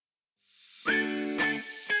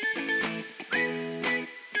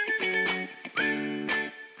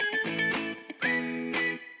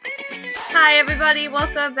Hi, everybody.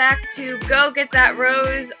 Welcome back to Go Get That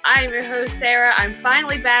Rose. I'm your host, Sarah. I'm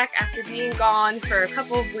finally back after being gone for a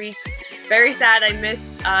couple of weeks. Very sad I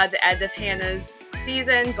missed the end of Hannah's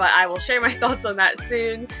season, but I will share my thoughts on that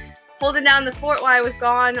soon. Holding down the fort while I was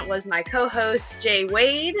gone was my co-host, Jay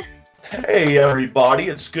Wade. Hey, everybody.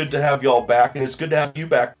 It's good to have y'all back, and it's good to have you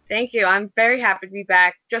back. Thank you. I'm very happy to be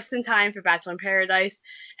back just in time for Bachelor in Paradise.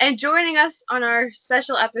 And joining us on our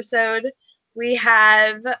special episode, we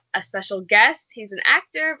have a special guest. He's an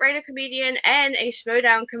actor, writer, comedian, and a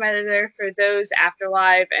Schmoedown competitor for those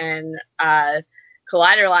Afterlife and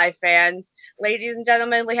Collider Live fans. Ladies and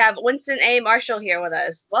gentlemen, we have Winston A. Marshall here with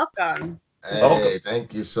us. Welcome. Welcome. Hey,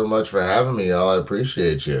 thank you so much for having me, y'all. I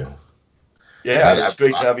appreciate you. Yeah, I, it's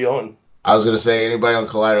great I, to have you on. I was gonna say anybody on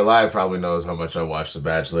Collider Live probably knows how much I watched The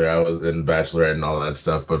Bachelor. I was in Bachelorette and all that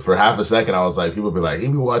stuff, but for half a second I was like, people be like, "He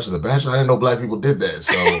be watching The Bachelor." I didn't know black people did that.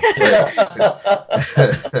 So,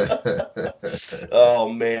 Oh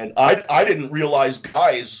man, I didn't realize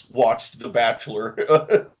guys watched The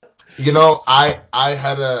Bachelor. I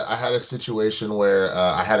had a situation where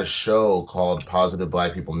I had a show called Positive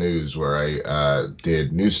Black People News where I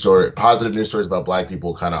did positive news stories about black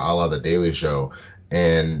people, kind of a la the Daily Show.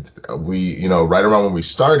 And we, right around when we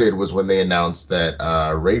started was when they announced that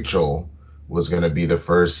Rachel was going to be the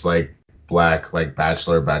first like black like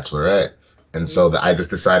bachelorette. And so I just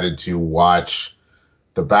decided to watch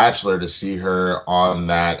The Bachelor to see her on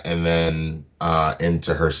that, and then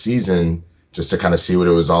into her season just to kind of see what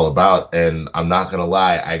it was all about. And I'm not gonna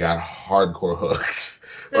lie, I got hardcore hooked.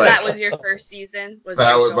 So that Like was your first season, was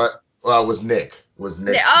that was Rachel? my well, it was Nick. Was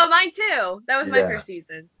Nick's Oh, mine too. That was my Yeah. first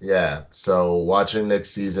season. Yeah. So watching Nick's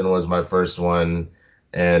season was my first one.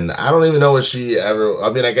 And I don't even know what she ever. I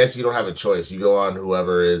mean, I guess you don't have a choice. You go on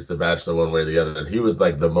whoever is the Bachelor one way or the other. And he was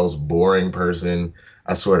like the most boring person.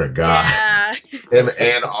 I swear to God. Yeah. Him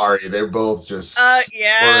and Ari, they're both just boring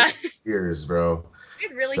Yeah. years, bro. We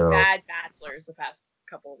had really So bad bachelors the past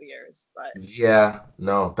couple of years, but yeah,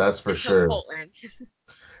 no, that's for until sure. Portland.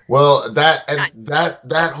 Well, that and Not,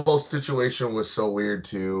 that whole situation was so weird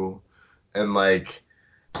too. And like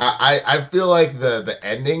I feel like the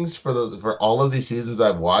endings for all of these seasons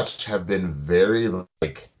I've watched have been very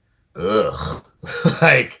like ugh.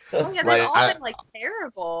 like oh yeah, they've like all I been like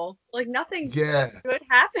terrible. Like nothing yeah, good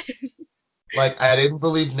happened. like I didn't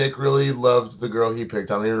believe Nick really loved the girl he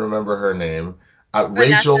picked. I don't even remember her name.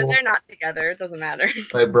 Vanessa, Rachel. they're not together. It doesn't matter.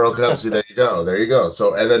 They broke up. See, there you go. There you go.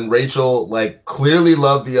 So, and then Rachel, like, clearly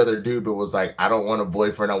loved the other dude, but was like, I don't want a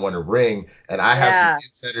boyfriend. I want a ring. And I have some Yeah.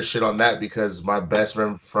 insider shit on that because my best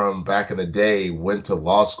friend from back in the day went to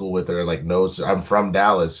law school with her, like, knows I'm from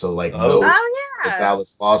Dallas. So, like, Oh, knows Oh the yeah.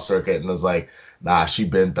 Dallas law circuit and was like, nah, she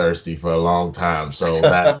been thirsty for a long time. So Oh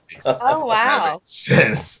that wow. makes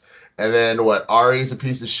sense. And then what? Ari's a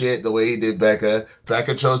piece of shit the way he did Becca.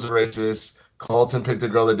 Becca chose a racist. Colton picked a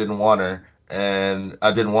girl that didn't want her and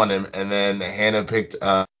I didn't want him. And then Hannah picked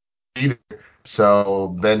Peter.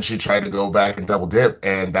 So then she tried to go back and double dip,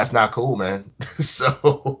 and that's not cool, man.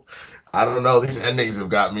 So I don't know. These endings have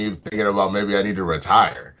got me thinking about maybe I need to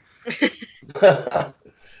retire. yeah.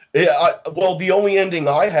 Well, the only ending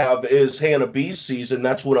I have is Hannah B's season.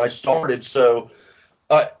 That's when I started. So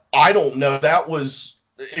I don't know. That was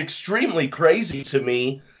extremely crazy to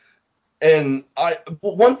me. And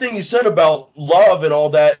one thing you said about love and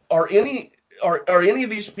all that, are any of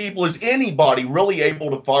these people, is anybody really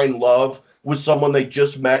able to find love with someone they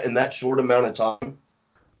just met in that short amount of time?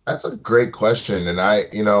 That's a great question, and I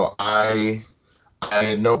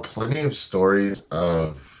know plenty of stories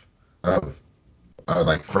of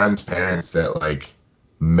like friends' parents that like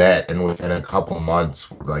met and within a couple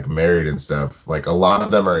months were like married and stuff. Like a lot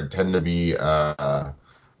of them are tend to be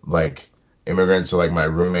like immigrants. So like my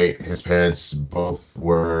roommate, his parents both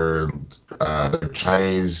were they're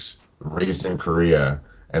Chinese, raised in Korea,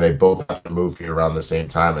 and they both happened to move here around the same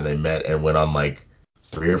time, and they met and went on like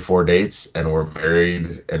 3 or 4 dates and were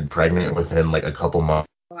married and pregnant within like a couple months.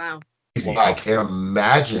 Wow. I Wow. can't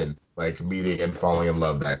imagine like meeting and falling in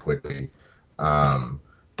love that quickly. Um,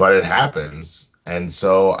 but it happens. And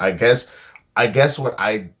so I guess what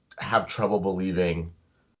I have trouble believing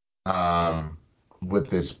um with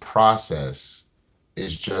this process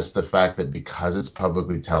is just the fact that because it's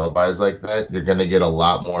publicly televised like that, you're gonna get a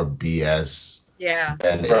lot more BS Yeah.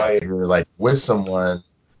 than if Right. you're like with someone,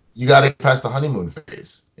 you gotta get past the honeymoon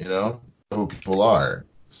phase, who people are.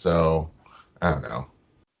 So I don't know.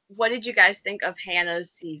 What did you guys think of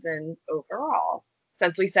Hannah's season overall?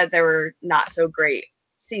 Since we said there were not so great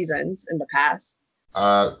seasons in the past.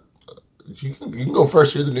 Uh you can go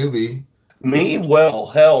first. You're the newbie. Me? Well,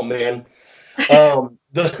 hell, man. Um,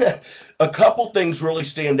 the a couple things really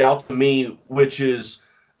stand out to me, which is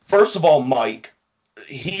first of all, Mike.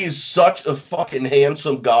 He is such a fucking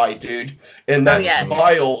handsome guy, dude, and Oh that yes, Mhm.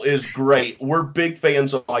 smile is great. We're big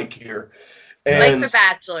fans of Mike here, like the and Nice.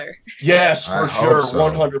 Bachelor. yes, I for hope sure, so.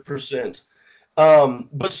 100%.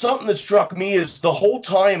 But something that struck me is the whole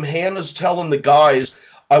time Hannah's telling the guys,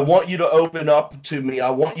 I want you to open up to me. I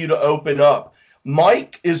want you to open up.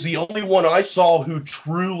 Mike is the only one I saw who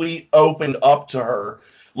truly opened up to her.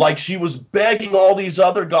 Like she was begging all these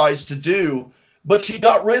other guys to do, but she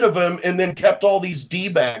got rid of him and then kept all these D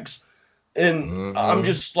bags. And I'm Hmm.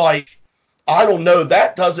 just like, I don't know.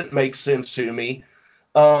 That doesn't make sense to me.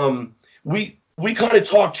 We kind of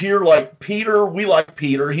talked here like Peter. We like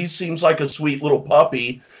Peter. He seems like a sweet little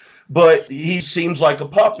puppy, but he seems like a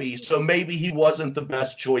puppy. So maybe he wasn't the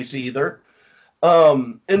best choice either.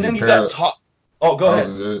 And He then you got apparently, Top. Oh, go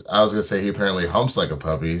ahead. I was gonna say he apparently humps like a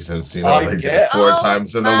puppy since I they did it four guess. Oh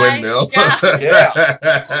times in the my windmill. god, Yeah.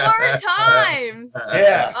 4 times!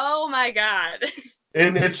 Yes. Oh my god.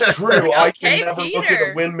 And it's I'm true. like, I can okay, never look at a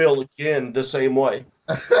Peter. windmill again the same way.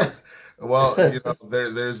 Well,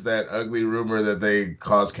 there's that ugly rumor that they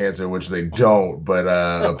cause cancer, which they don't, but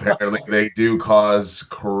apparently they do cause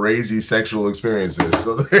crazy sexual experiences.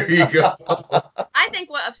 So there you go. I think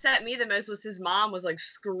what upset me the most was his mom was like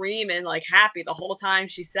screaming, like happy the whole time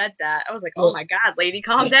she said that. I was like, oh Look, my god, lady,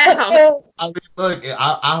 calm down. I mean, look,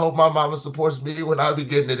 I hope my mama supports me when I be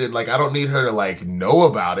getting it in. Like, I don't need her to like know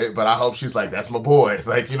about it, but I hope she's like, that's my boy.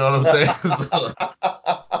 Like, you know what I'm saying? So,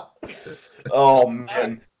 Oh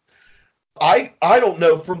man. I don't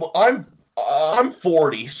know. I'm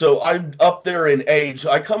 40, so I'm up there in age.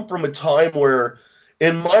 I come from a time where,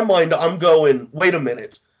 in my mind, I'm going, wait a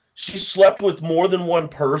minute, she slept with more than one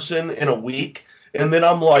person in a week, and then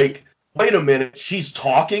I'm like, wait a minute, she's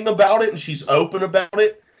talking about it and she's open about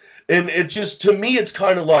it, and it just to me, it's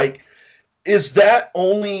kind of like is that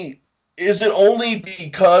only is it only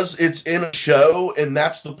because it's in a show and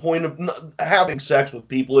that's the point of having sex with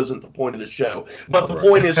people isn't the point of the show, but the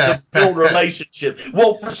point is to build right. relationship.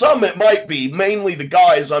 Well, for some it might be, mainly the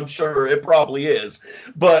guys, I'm sure it probably is,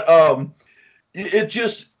 but it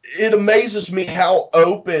just it amazes me how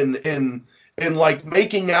open and like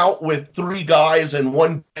making out with three guys in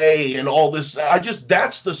one day and all this. I just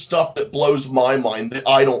that's the stuff that blows my mind that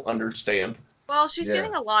I don't understand. Well, she's Yeah.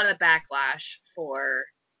 getting a lot of backlash for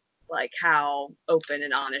like how open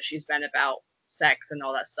and honest she's been about sex and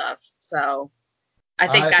all that stuff. So I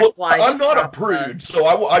think I that's Well, why I'm she not a dropped the. prude, so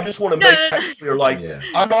I just want to No, make no, that no. clear. Like, yeah.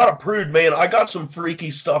 I'm not a prude, man. I got some freaky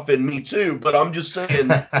stuff in me too, but I'm just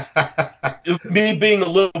saying, me being a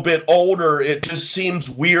little bit older, it just seems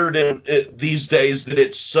weird these days that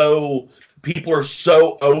it's so people are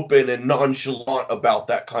so open and nonchalant about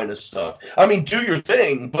that kind of stuff. I mean, do your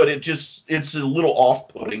thing, but it's a little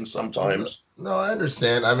off-putting No, sometimes. no, I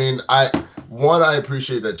understand. I mean, I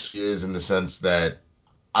appreciate that she is in the sense that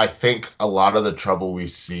I think a lot of the trouble we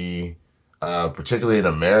see, particularly in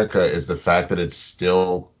America, is the fact that it's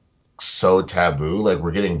still so taboo. Like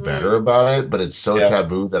we're getting better Mm, about it, but it's so Yeah,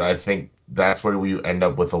 taboo that I think that's where we end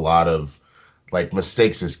up with a lot of like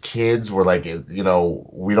mistakes as kids. Where like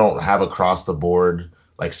we don't have across the board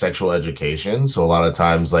like sexual education, so a lot of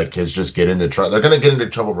times like kids just get into trouble. They're gonna get into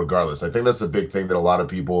trouble regardless. I think that's the big thing that a lot of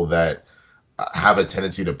people that have a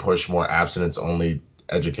tendency to push more abstinence only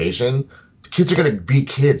education. Kids are going to be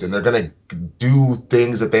kids and they're going to do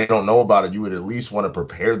things that they don't know about, and you would at least want to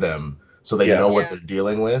prepare them so they yeah, know what yeah. they're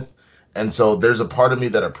dealing with. And so there's a part of me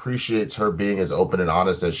that appreciates her being as open and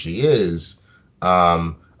honest as she is,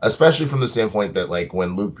 especially from the standpoint that like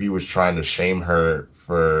when Luke P was trying to shame her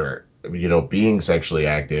for being sexually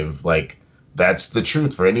active, like that's the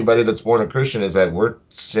truth for anybody that's born a Christian is that we're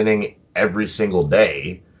sinning every single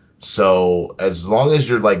day. So as long as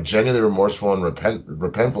you're like genuinely remorseful and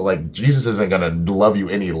repentful, like Jesus isn't gonna love you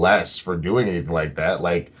any less for doing anything like that.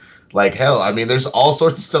 Like hell, I mean, there's all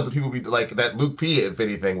sorts of stuff that people be like that. Luke P, if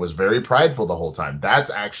anything, was very prideful the whole time.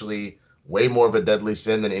 That's actually way more of a deadly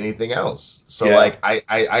sin than anything else. So yeah, like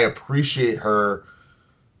I appreciate her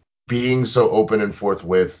being so open and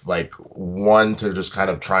forthwith, like one to just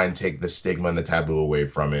kind of try and take the stigma and the taboo away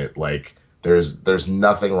from it. Like there's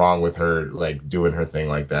nothing wrong with her like doing her thing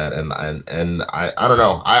like that. And I don't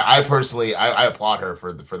know. I personally I applaud her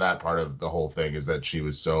for that part of the whole thing is that she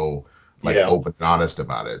was so like yeah, open and honest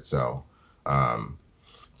about it. So um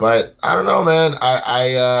but I don't know, man.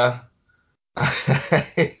 I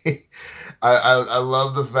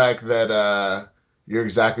love the fact that you're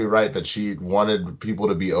exactly right that she wanted people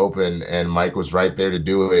to be open and Mike was right there to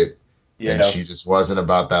do it. and Yeah. she just wasn't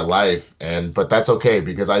about that life. But that's okay,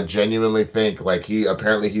 because I genuinely think like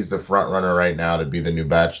he's the front runner right now to be the new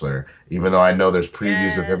Bachelor, even though I know there's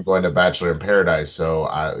previews of him Yes. going to Bachelor in Paradise. So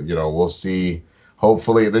we'll see.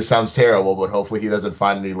 Hopefully, this sounds terrible, but hopefully he doesn't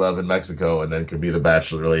find any love in Mexico and then can be the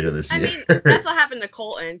Bachelor later this I year. mean, that's what happened to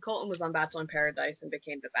Colton. Colton was on Bachelor in Paradise and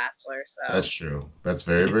became the Bachelor. That's So true. That's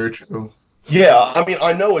very, very true. Yeah, I mean,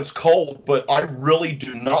 I know it's cold, but I really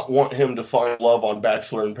do not want him to find love on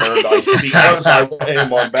Bachelor in Paradise because I want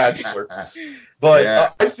him on Bachelor. But Yeah.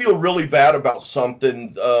 I feel really bad about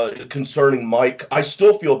something concerning Mike. I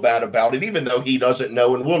still feel bad about it, even though he doesn't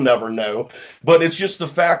know and we'll never know. But it's just the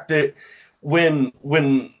fact that when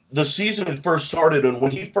the season had first started and when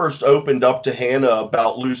he first opened up to Hannah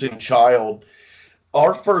about losing a child,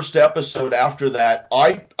 our first episode after that,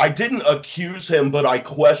 I didn't accuse him, but I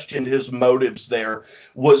questioned his motives there.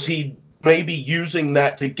 Was he maybe using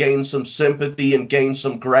that to gain some sympathy and gain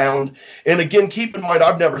some ground? And again, keep in mind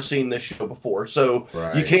I've never seen this show before, so you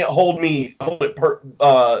Right. can't hold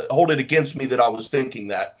it against me that I was thinking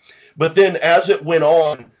that. But then as it went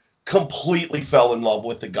on, completely fell in love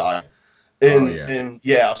with the guy. Oh And yeah. and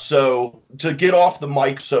yeah, so to get off the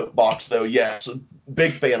Mike soapbox though, yes,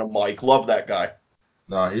 big fan of Mike. Love that guy.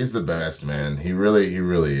 No, he's the best, man. He really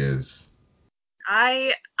is.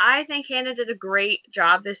 I think Hannah did a great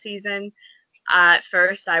job this season. At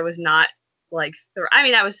first, I was not like I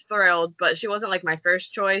mean, I was thrilled, but she wasn't like my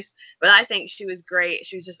first choice. But I think she was great.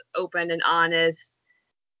 She was just open and honest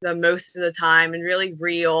the most of the time and really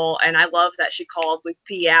real. And I love that she called Luke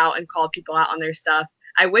P out and called people out on their stuff.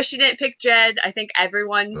 I wish she didn't pick Jed. I think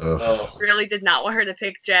everyone Ugh. Oh, really did not want her to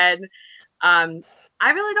pick Jed. Um, I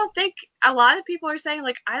really don't think a lot of people are saying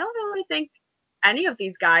like I don't really think any of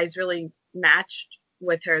these guys really matched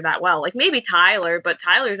with her that well. Like maybe Tyler, but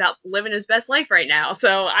Tyler's out living his best life right now.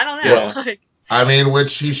 So I don't Well, know. Like I mean,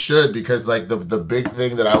 which he should, because like the big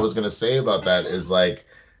thing that I was gonna say about that is like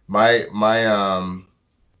my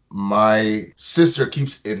sister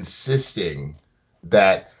keeps insisting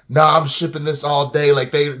that no, I'm shipping this all day,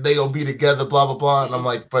 like they'll be together, blah blah blah, and I'm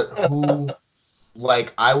like, but who?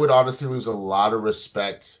 Like I would honestly lose a lot of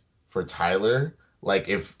respect for Tyler. Like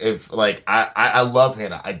if like I love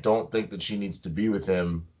Hannah. I don't think that she needs to be with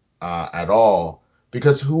him at all,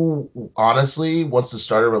 because who honestly wants to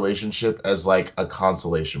start a relationship as like a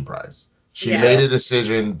consolation prize? She yeah, made yeah, a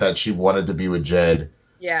decision that she wanted to be with Jed,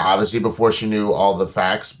 yeah, obviously before she knew all the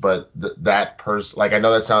facts, but that person, like, I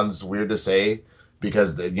know that sounds weird to say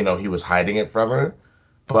because he was hiding it from her,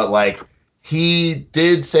 but like he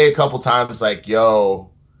did say a couple times like, yo,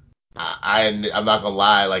 I'm not gonna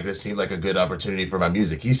lie, like this seemed like a good opportunity for my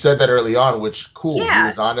music. He said that early on, which cool. He yeah,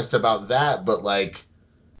 was honest about that, but like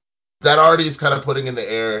that already is kind of putting in the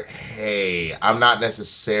air, hey, I'm not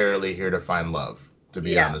necessarily here to find love, to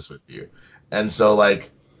be yeah, honest with you. And so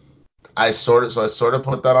like I sort of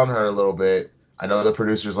put that on her a little bit. I know the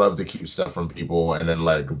producers love to keep stuff from people and then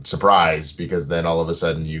like surprise, because then all of a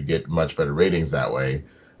sudden you get much better ratings that way.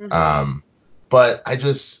 hmm Um, but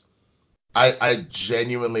I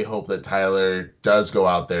genuinely hope that Tyler does go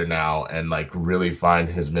out there now and like really find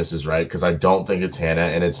his missus right, because I don't think it's Hannah,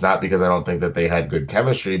 and it's not because I don't think that they had good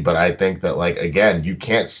chemistry, but I think that like again, you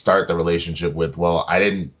can't start the relationship with, well, I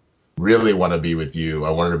didn't really want to be with you. I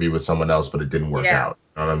wanted to be with someone else, but it didn't work yeah, out.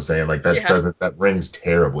 You know what I'm saying? Like yeah. that rings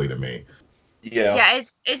terribly to me. yeah, Yeah,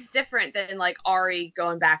 it's different than like Ari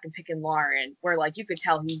going back and picking Lauren, where like you could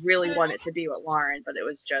tell he really wanted to be with Lauren, but it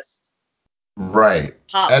was just Right.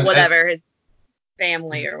 pop And whatever his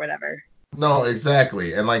family or whatever. no,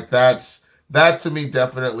 exactly. And like that to me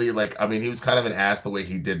definitely, like, I mean, he was kind of an ass the way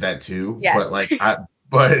he did that too, Yes. but like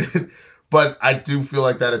but but I do feel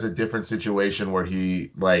like that is a different situation where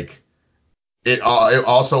he like it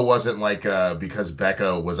also wasn't like because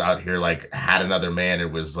Becca was out here like had another man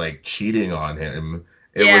and was like cheating on him.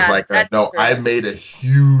 It was Yeah, like that's no, I true. made a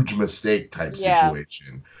huge mistake type Yeah,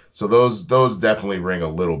 situation. So those definitely ring a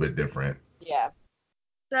little bit different. yeah.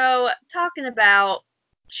 So talking about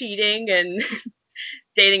cheating and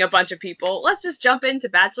dating a bunch of people, let's just jump into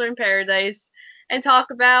Bachelor in Paradise and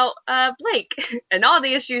talk about Blake and all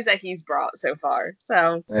the issues that he's brought so far.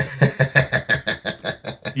 So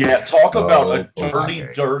yeah. Talk about Oh a dirty,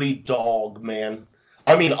 boy. dirty dog, man.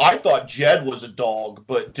 I mean, I thought Jed was a dog,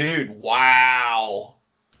 but dude, wow.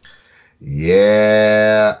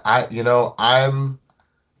 Yeah, I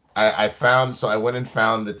found, so I went and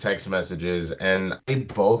found the text messages, and they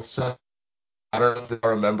both said, I don't know if I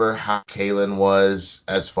remember how Kaylin was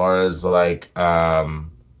as far as like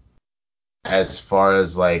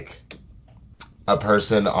a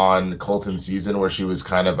person on Colton's season, where she was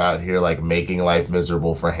kind of out here like making life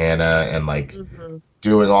miserable for Hannah and like mm-hmm.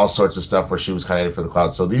 doing all sorts of stuff where she was kind of in it for the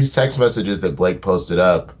cloud. So these text messages that Blake posted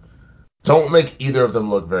up don't make either of them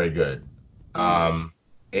look very good. Um,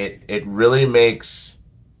 it really makes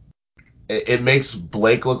it makes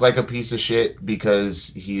Blake look like a piece of shit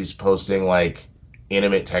because he's posting like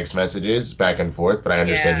intimate text messages back and forth. But I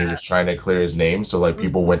understand he Yeah. was trying to clear his name, so like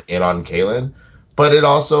people went in on Kaylin. But it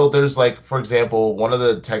also there's like, for example, one of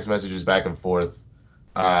the text messages back and forth.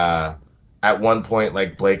 Uh, at one point,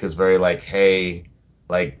 like Blake is very like, "Hey,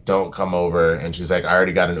 like don't come over," and she's like, "I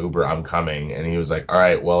already got an Uber, I'm coming." And he was like, "All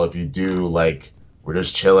right, well if you do, like we're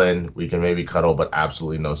just chilling, we can maybe cuddle, but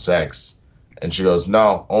absolutely no sex." And she goes,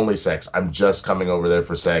 "No, only sex. I'm just coming over there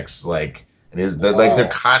for sex." Like, they're Wow.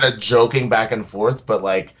 kind of joking back and forth, but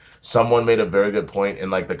like someone made a very good point in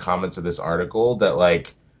like the comments of this article that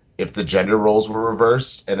like if the gender roles were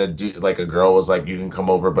reversed and a dude like a girl was like you can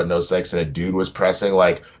come over but no sex and a dude was pressing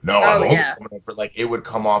like no I'm Oh only yeah. coming over, like it would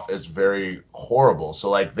come off as very horrible. So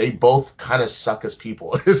like they both kind of suck as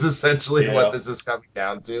people is essentially what Yeah. this is coming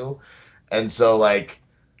down to. And so like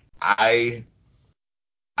I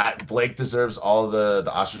Blake deserves all the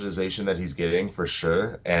ostracization that he's getting for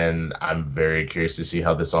sure, and I'm very curious to see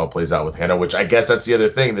how this all plays out with Hannah. Which I guess that's the other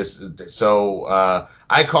thing.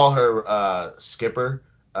 I call her Skipper,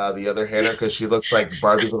 the other Hannah, because she looks like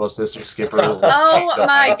Barbie's little sister Skipper was Oh painted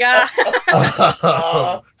my on. god.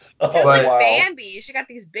 Oh Like But wow. Bambi, she got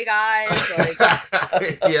these big eyes. Like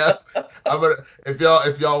yeah, I'm gonna if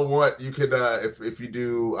y'all want, you can if you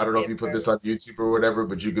do, I don't know if you put this on YouTube or whatever,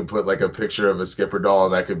 but you could put like a picture of a Skipper doll,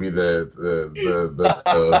 and that could be that's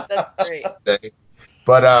great. the day.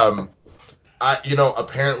 But I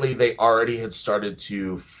apparently they already had started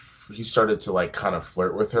to he started to like kind of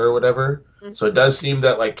flirt with her or whatever. So it Mhm. does seem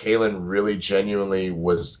that like Kaylin really genuinely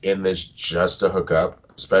was in this just to hook up,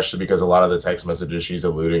 especially because a lot of the text messages she's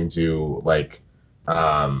alluding to like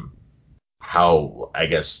um how I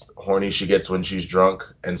guess horny she gets when she's drunk,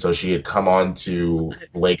 and so she had come on to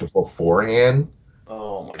Blake beforehand,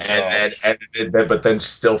 Oh my and then gosh. edited that, but then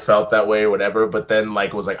still felt that way or whatever. But then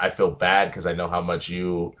like was like, I feel bad because I know how much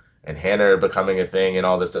you and Hannah are becoming a thing and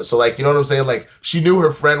all this stuff. So like, you know what I'm saying? Like she knew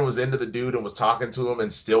her friend was into the dude and was talking to him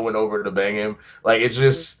and still went over to bang him. Like it's Mhm.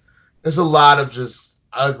 just there's a lot of just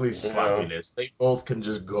ugly Yeah. sloppiness. They both can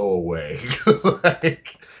just go away.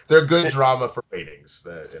 Like they're good drama for ratings.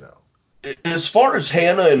 That As far as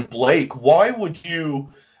Hannah and Blake, why would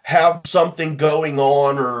you have something going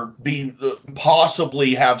on or be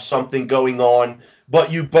possibly have something going on,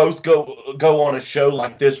 but you both go on a show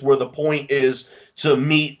like this where the point is to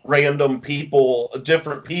meet random people,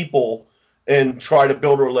 different people, and try to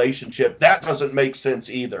build a relationship? That doesn't make sense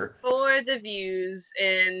either. For the views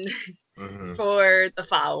and hmm for the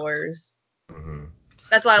followers. hmm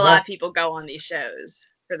That's why a lot Well, of people go on these shows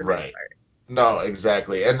for the most right. part. No,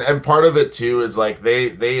 exactly. And part of it too is like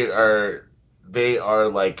they are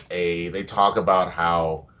like they talk about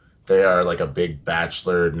how they are like a big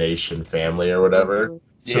bachelor nation family or whatever. Hmm.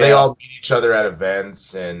 So they Yeah. all meet each other at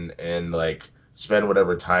events and like spend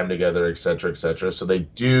whatever time together, et cetera, et cetera. So they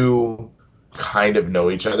do kind of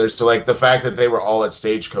know each other. So like the fact that they were all at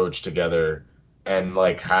Stagecoach together and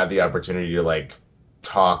like had the opportunity to like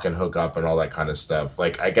talk and hook up and all that kind of stuff.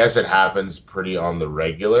 Like I guess it happens pretty on the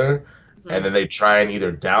regular, Hmm. and then they try and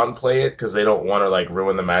either downplay it because they don't want to like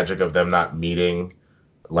ruin the magic of them not meeting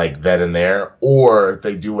like then and there, or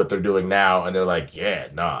they do what they're doing now and they're like, yeah,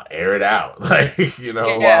 nah, air it out. Like,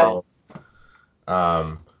 Yeah. Wow. so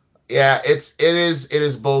um yeah, it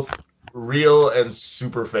is both real and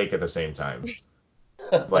super fake at the same time.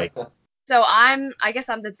 Like, So I guess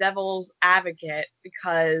I'm the devil's advocate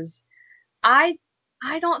because I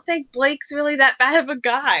I don't think Blake's really that bad of a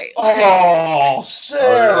guy. Like Oh,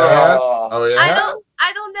 oh yeah, Sarah. oh yeah.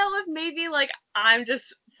 I don't know if maybe like I'm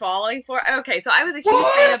just falling for. Okay, so I was a huge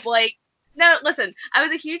fan of What? Blake. No, listen, I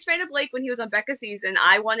was a huge fan of Blake when he was on Becca's season.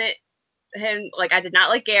 I wanted him like I did not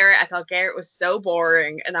like Garrett. I thought Garrett was so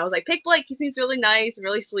boring, and I was like, pick Blake. He seems really nice and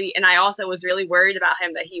really sweet. And I also was really worried about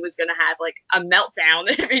him that he was gonna have like a meltdown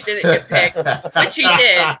if he didn't get picked, which he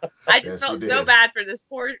did. I just Yes, he felt so did. bad for this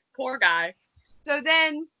poor guy. So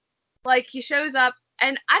then like he shows up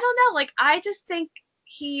and I don't know, like I just think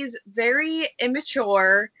he's very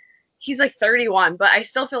immature. He's like 31, but I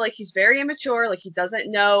still feel like he's very immature, like he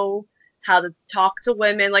doesn't know how to talk to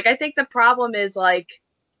women. Like I think the problem is like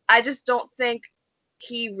I just don't think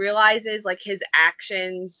he realizes like his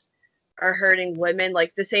actions are hurting women.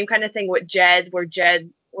 Like the same kind of thing with Jed, where Jed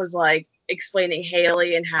was like explaining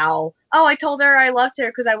Haley and how, oh, I told her I loved her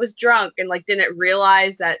because I was drunk and like didn't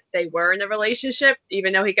realize that they were in a relationship,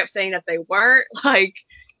 even though he kept saying that they weren't. Like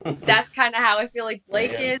that's kind of how I feel like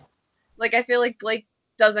Blake Man. is. Like I feel like Blake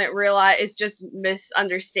doesn't realize, it's just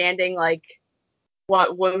misunderstanding like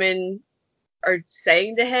what women are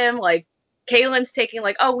saying to him. Like Kaylin's taking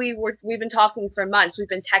like, oh, we've been talking for months, we've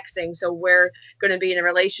been texting, so we're going to be in a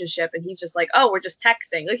relationship, and he's just like, oh, we're just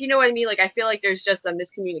texting. Like, you know what I mean? Like, I feel like there's just a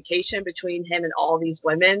miscommunication between him and all these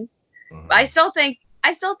women. But I still think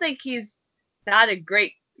he's not a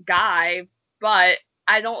great guy, but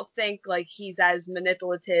I don't think like he's as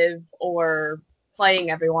manipulative or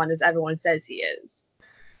playing everyone as everyone says he is.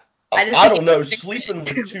 I don't know. Sleeping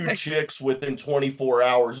with 2 chicks within 24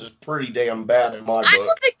 hours is pretty damn bad in my book. I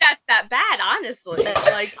don't think that's that bad, honestly.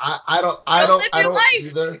 Like, I don't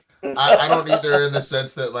either. I don't either in the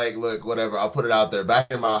sense that, like, look, whatever. I'll put it out there.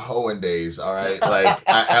 Back in my hoeing days, all right. Like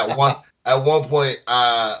at one point,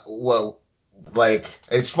 like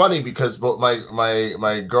it's funny because both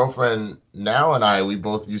my girlfriend now and we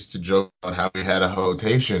both used to joke about how we had a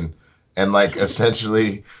rotation. And like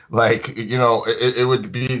essentially, like it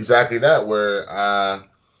would be exactly that. Where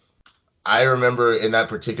I remember in that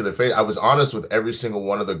particular phase, I was honest with every single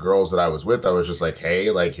one of the girls that I was with. I was just like,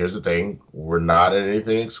 hey, like here's the thing: we're not in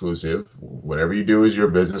anything exclusive. Whatever you do is your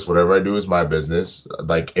business. Whatever I do is my business.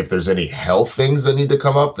 Like if there's any health things that need to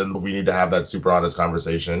come up, then we need to have that super honest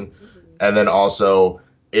conversation. And then also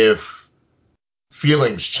if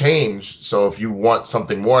feelings change. So if you want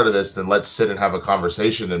something more to this, then let's sit and have a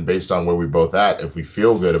conversation. And based on where we both at, if we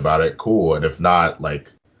feel good about it, cool. And if not,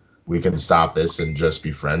 like we can stop this and just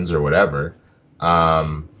be friends or whatever.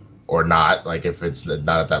 Or not, like if it's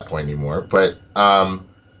not at that point anymore. But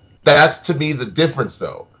that's to me the difference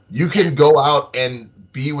though. You can go out and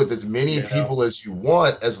be with as many people as you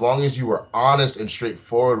want as long as you are honest and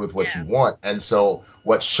straightforward with what you want. And so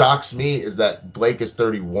what shocks me is that Blake is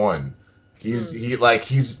 31.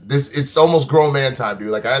 It's almost grown man time, dude.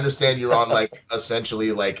 Like I understand you're on like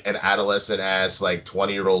essentially like an adolescent ass like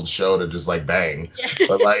 20-year-old show to just like bang.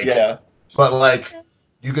 But like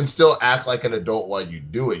you can still act like an adult while you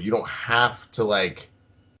do it. You don't have to like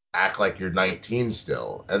act like you're 19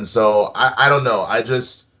 still. And so I don't know.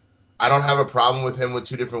 I don't have a problem with him with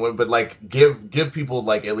 2 different women, but like give people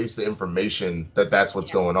like at least the information that that's what's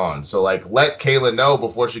going on. So like let Kayla know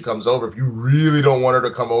before she comes over if you really don't want her to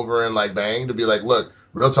come over and like bang, to be like, look,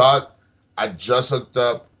 real talk, I just hooked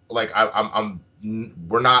up. Like I'm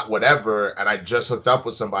we're not whatever, and I just hooked up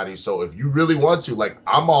with somebody. So if you really want to, like,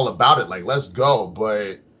 I'm all about it. Like let's go,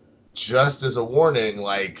 but just as a warning,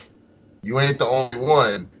 like you ain't the only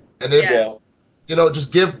one. And if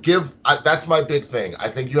just give. That's my big thing. I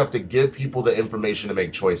think you have to give people the information to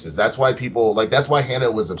make choices. That's why people like. That's why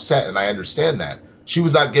Hannah was upset, and I understand that she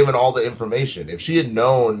was not given all the information. If she had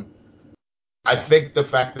known, I think the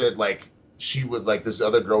fact that like she would like this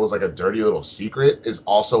other girl was like a dirty little secret is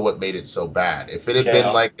also what made it so bad. If it had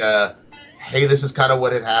been like, hey, this is kind of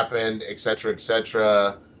what had happened, etc.,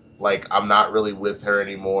 etc. Like I'm not really with her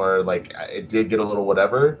anymore. Like it did get a little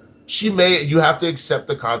whatever. You have to accept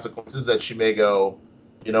the consequences that she may go,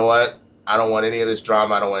 you know what? I don't want any of this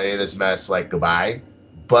drama. I don't want any of this mess. Like, goodbye.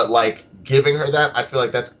 But like giving her that, I feel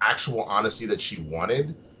like that's actual honesty that she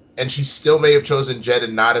wanted. And she still may have chosen Jed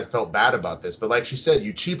and not have felt bad about this. But like she said,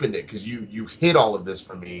 you cheapened it because you hid all of this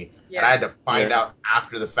from me. And I had to find out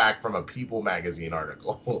after the fact from a People magazine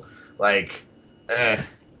article. Like,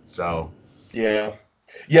 so. Yeah.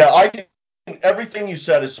 Everything you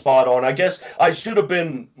said is spot on. I guess I should have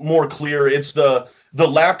been more clear. It's the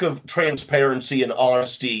lack of transparency and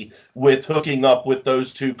honesty with hooking up with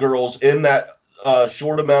those 2 girls in that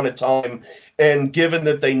short amount of time, and given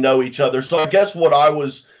that they know each other. So I guess what I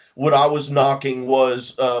was knocking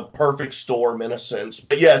was a perfect storm in a sense.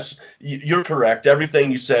 But yes, you're correct.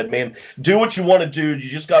 Everything you said, man. Do what you want to do. You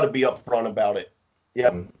just got to be upfront about it.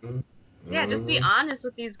 Yeah. Yeah, just be honest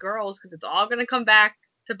with these girls because it's all gonna come back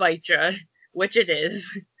to bite you, which it is.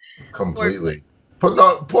 Completely.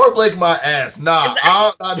 Poor Blake, my ass. Nah. Okay.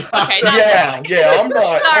 I'm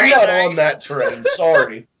not on that train.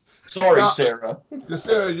 Sorry, Sarah.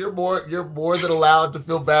 Sarah, you're more than allowed to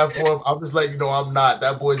feel bad for him. I'm just letting you know I'm not.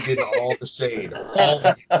 That boy's getting all the shade.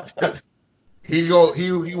 He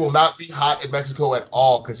will not be hot in Mexico at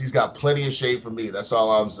all because he's got plenty of shade for me. That's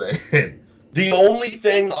all I'm saying. The only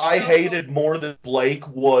thing I hated more than Blake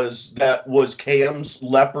was Cam's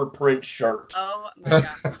leopard print shirt. Oh my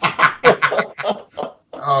god.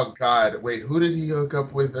 Oh god. Wait, who did he hook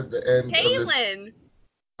up with at the end of this? Kaylin.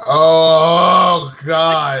 Oh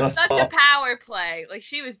god. Such a power play. Like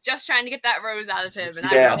she was just trying to get that rose out of him, and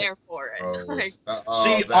I was there for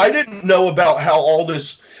it. I didn't know about how all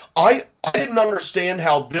this. I didn't understand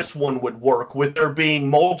how this one would work with there being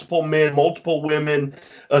multiple men, multiple women,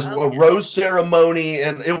 a rose ceremony,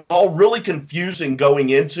 and it was all really confusing going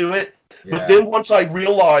into it. But Yeah. then once I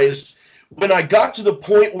realized, when I got to the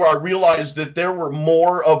point where I realized that there were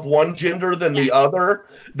more of one gender than the other,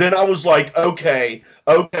 then I was like, okay,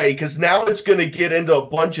 because now it's going to get into a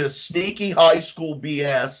bunch of sneaky high school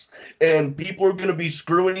BS, and people are going to be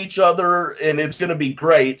screwing each other, and it's going to be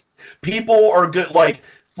great. People are good, like,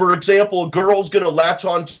 for example, a girl's going to latch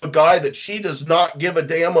on to a guy that she does not give a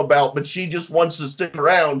damn about, but she just wants to stick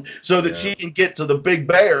around so that Yeah. she can get to the big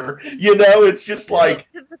bear. You know, it's just Yeah. like,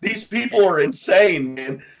 these people are insane,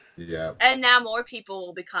 man. Yeah. And now more people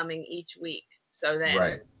will be coming each week. So then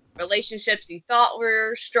Right. relationships you thought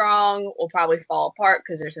were strong will probably fall apart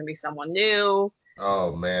because there's going to be someone new.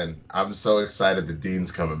 Oh man, I'm so excited the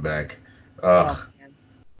Dean's coming back. Oh, man.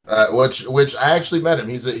 Which I actually met him.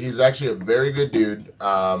 He's actually a very good dude.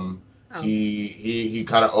 Oh. He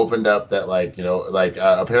kind of opened up that, like,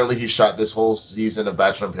 apparently he shot this whole season of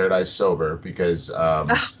Bachelor in Paradise sober because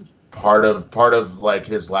part of like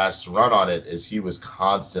his last run on it is he was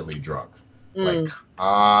constantly drunk, like Mm.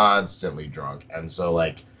 constantly drunk, and so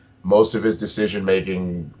like most of his decision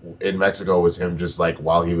making in Mexico was him just like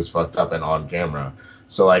while he was fucked up and on camera.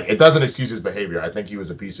 So like it doesn't excuse his behavior. I think he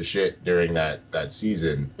was a piece of shit during that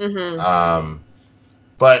season. Mm-hmm.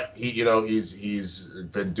 But he's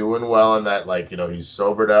been doing well in that, like, he's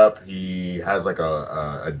sobered up. He has like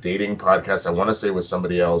a dating podcast, I want to say, with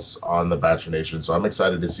somebody else on the Bachelor Nation. So I'm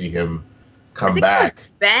excited to see him I come think it was back.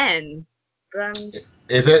 Ben.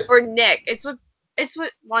 Is it? Or Nick. It's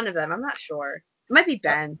with one of them. I'm not sure. It might be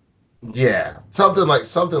Ben. Yeah, something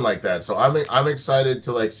like that. So I'm excited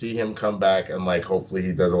to like see him come back, and like hopefully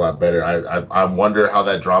he does a lot better. I wonder how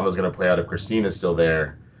that drama is going to play out if Christina's still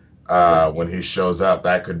there when he shows up.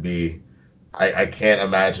 That could be. I can't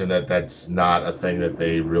imagine that that's not a thing that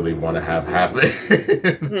they really want to have happen.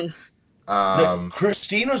 Hmm. Now, um,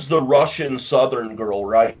 Christina's the Russian Southern girl,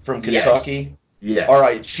 right? From yes, Kentucky. All yes.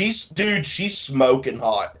 right, she's smoking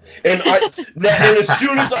hot, and as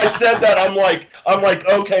soon as I said that, I'm like,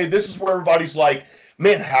 okay, this is where everybody's like,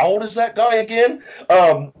 man, how old is that guy again?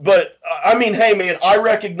 But I mean, hey, man, I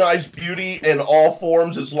recognize beauty in all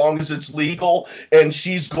forms as long as it's legal, and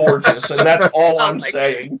she's gorgeous, and that's all Oh I'm my god.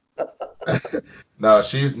 saying. No,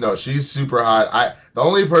 she's super hot. The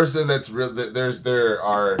only person that's real there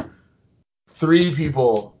are three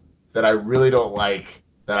people that I really don't like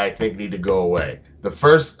that I think need to go away. The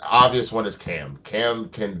first obvious one is Cam. Cam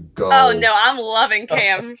can Oh go. no, I'm loving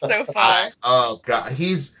Cam so far. Oh god,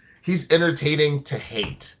 he's entertaining to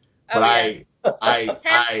hate, but Oh yeah. I Him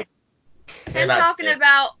I him cannot talking stand.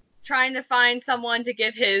 about trying to find someone to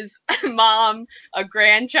give his mom a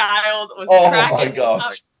grandchild was Oh my cracking me Oh up. my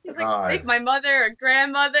gosh. He's like, make god. my mother a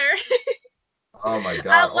grandmother. Oh my I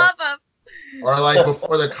god. Or love him. or like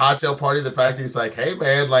before the cocktail party, the fact that he's like, "Hey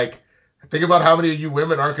man, like think about how many of you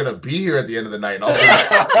women aren't going to be here at the end of the night." And all of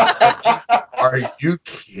us, are you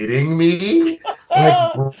kidding me?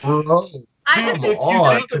 Like, bro, I Dude, just come if you on.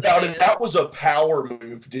 love think the about it, man. that was a power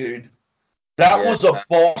move, dude. That Yeah, was a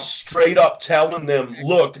boss straight up telling them,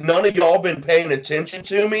 look, none of y'all been paying attention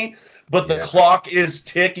to me, but the yeah. clock is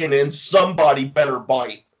ticking and somebody better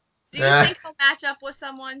bite. Do you Eh, think he'll match up with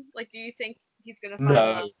someone? Like, do you think he's gonna find No.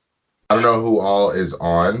 love? I don't know who all is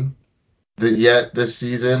on yet this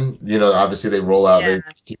season. Obviously they roll out, Yeah, they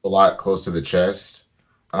keep a lot close to the chest.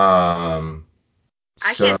 Um,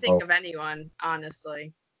 I can't think so of anyone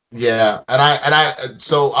honestly. yeah,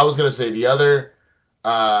 so I was gonna say the other.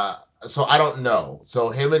 Uh, so I don't know. So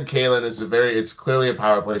him and Kaylin it's clearly a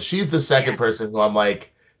power play. She's the second Yeah, person who I'm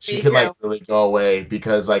like, she me can like too. really go away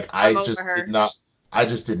because like I'm over her. I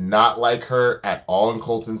just did not like her at all in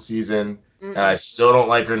Colton's season, and I Mm-mm. still don't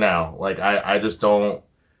like her now. Like I just don't.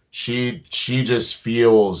 She just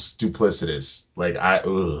feels duplicitous. Like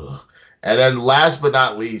ugh. And then last but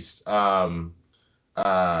not least,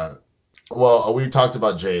 uh well, we talked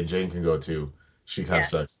about Jane. Jane can go too. She kind of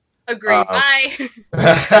Yes, sucks. agree. Um, Bye.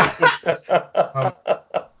 um,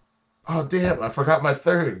 oh damn, I forgot my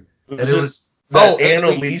third, and Was it it was that Annalise.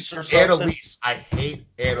 Annalise or something? Annalise, I hate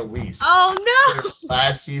Annalise. Oh I hated her no!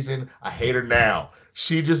 last season. I hate her now.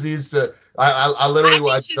 She just needs to. I I literally think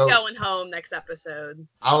I she's don't. going home next episode.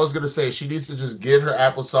 I was gonna say she needs to just get her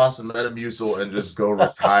applesauce and Metamucil and just go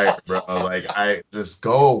retire, bro. Like I just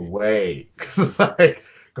go away. Like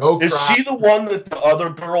go Is cry. she the one that the other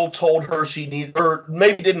girl told her she needs, or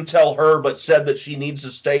maybe didn't tell her, but said that she needs to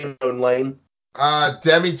stay in her own lane?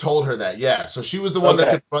 Demi told her that, yeah. So she was the one that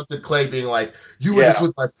Okay. confronted Clay, being like, "You were just Yeah.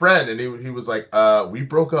 with my friend," and he was like, we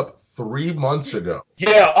broke up 3 months ago."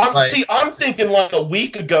 Yeah, Like, I'm thinking like a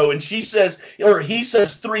week ago, and she says, or he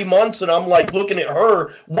says 3 months, and I'm like looking at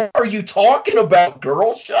her. What are you talking about,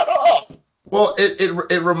 girl? Shut up. Well,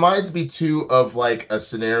 it reminds me too of like a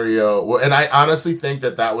scenario, and I honestly think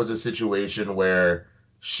that that was a situation where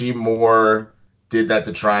she more did that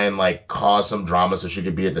to try and like cause some drama so she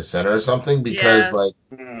could be at the center or something. Yeah.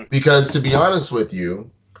 Mm. Because to be honest with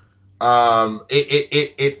you,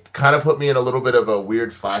 it kind of put me in a little bit of a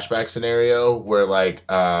weird flashback scenario where like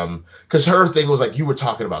because her thing was like you were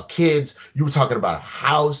talking about kids, you were talking about a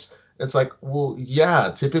house. It's like, well,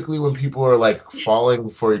 yeah, typically when people are like falling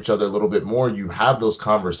for each other a little bit more, you have those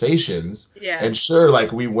conversations. Yeah. And sure,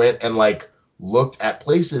 like we went and like looked at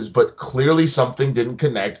places, but clearly something didn't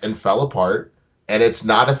connect and fell apart and it's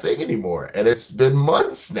not a thing anymore. And it's been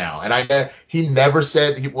months now. And he never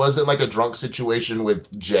said he wasn't like a drunk situation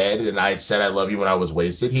with Jed and I said I love you when I was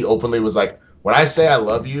wasted. He openly was like, when I say I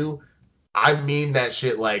love you, I mean that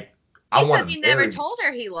shit like I Except want he to never marry you. told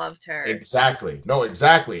her he loved her. Exactly. No,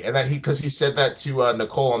 exactly. And that because he said that to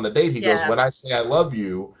Nicole on the date. He goes, Yeah. when I say I love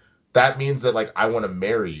you, that means that like I want to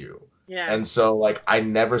marry you. Yeah. And so like I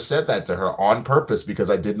never said that to her on purpose because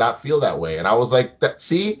I did not feel that way. And I was like, that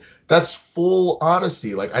see, that's full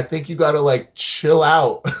honesty. Like I think you gotta like chill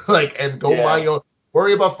out, like and go mind Yeah. your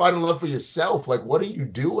worry about finding love for yourself. Like, what are you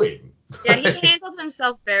doing? Yeah, he handled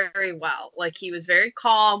himself very well. Like he was very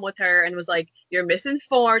calm with her and was like, "You're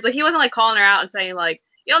misinformed." Like he wasn't like calling her out and saying like,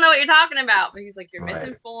 "You don't know what you're talking about." But he's like, "You're Right.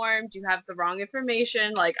 misinformed. You have the wrong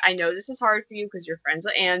information. Like I know this is hard for you because you're friends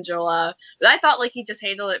with Angela." But I thought like he just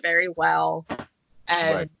handled it very well. Right.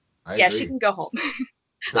 And I yeah, she agree. can go home.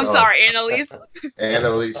 I'm Oh, sorry, Annalise.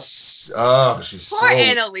 Annalise. Oh, she's Poor so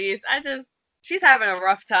Annalise. She's having a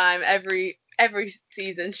rough time every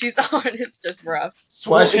season she's on. It's just rough. that's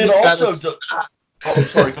why Well, she it just gotta also. stop. Oh,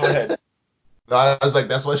 sorry. Go ahead. No, I was like,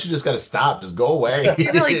 that's why she just gotta stop. Just go She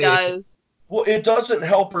really away. does. Well, it doesn't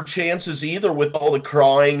help her chances either with all the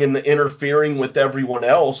crying and the interfering with everyone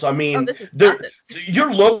else. I Oh, mean, this is nothing.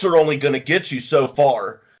 your looks are only going to get you so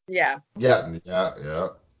far. Yeah. Yeah,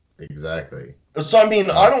 exactly. So I mean,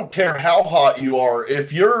 I Uh, don't care how hot you are.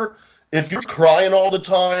 If you're crying all the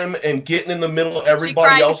time and getting in the middle of She everybody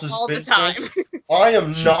cries else's all the time. business, I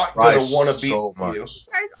am she not going to cries want to be so with you. much.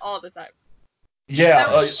 Cries all the time. She Yeah.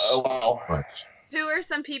 So, cries so Wow. much. who are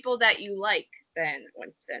some people that you like then,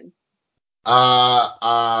 Winston?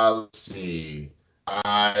 Let's see.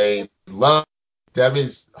 I love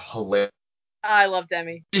Demi's hilarious. I love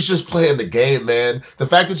Demi. She's just playing the game, man. The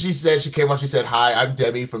fact that she said she came on, she said, "Hi, I'm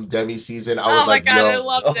Demi from Demi season." I was Oh my like, god, I "Yo,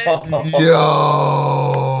 loved it.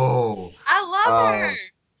 yo." I love her. Um,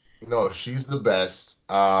 no, she's the best.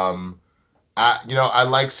 I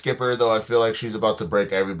like Skipper though. I feel like she's about to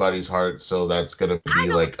break everybody's heart, so that's gonna I be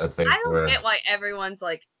don't like a thing I don't where, get why everyone's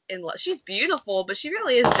like in love. She's beautiful, but she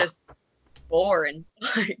really is just boring.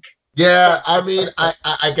 Like yeah. I mean,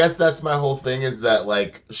 I guess that's my whole thing is that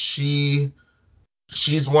like she's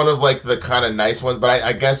one of like the kind of nice ones, but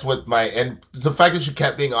I guess with my and the fact that she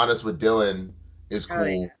kept being honest with Dylan is oh yeah.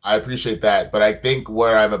 cool. I appreciate that, but I think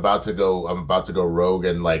where I'm about to go rogue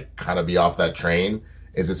and like kind of be off that train.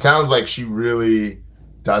 Is it sounds like she really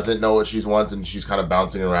doesn't know what she's wants and she's kind of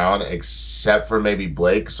bouncing around, except for maybe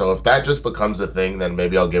Blake. So if that just becomes a thing, then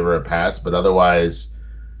maybe I'll give her a pass. But otherwise,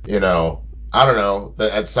 you know, I don't know.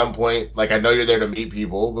 That at some point, like I know you're there to meet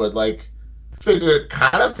people, but like figure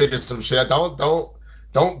some shit out.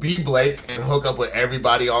 Don't be Blake and hook up with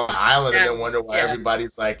everybody on the island and No, then wonder why yeah.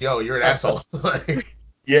 everybody's like, yo, you're an asshole. Like,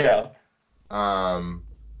 Yeah. um,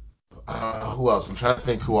 who else? I'm trying to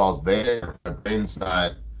think who else there. My brain's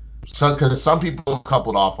not. Some because some people have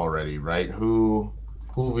coupled off already, right? Who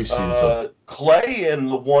have we seen so far? Clay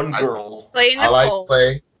and the one I girl. Clay I like Nicole.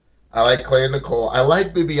 Clay. I like Clay and Nicole. I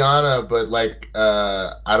like Bibiana, but like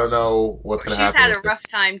I don't know what's gonna She's happen had with a her. rough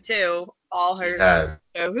time too. All She her has.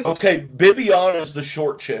 shows. Okay, Bibiana's the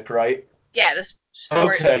short chick, right? Yeah, this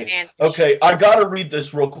short Okay. Spanish. Okay. I got to read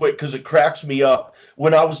this real quick because it cracks me up.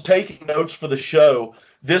 When I was taking notes for the show,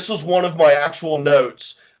 this was one of my actual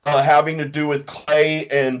notes having to do with Clay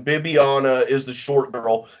and Bibiana is the short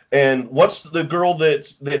girl. And what's the girl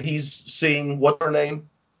that he's seeing? What's her name?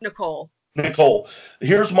 Nicole. Nicole.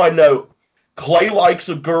 Here's my note. Clay likes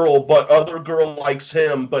a girl, but other girl likes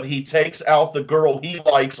him, but he takes out the girl he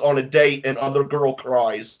likes on a date and other girl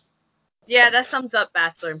cries. Yeah, that sums up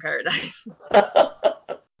Bachelor in Paradise.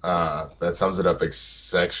 That sums it up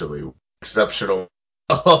sexually exceptional.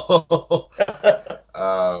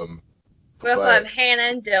 um, We also have but Hannah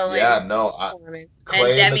and Dylan yeah, no, performing, and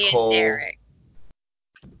Clay and Demi and Nicole, Derek.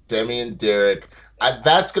 Demi and Derek.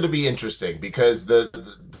 That's going to be interesting because the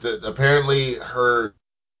apparently her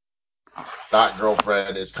not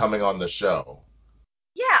girlfriend is coming on the show.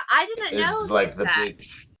 Yeah, I didn't know Is like the that. big.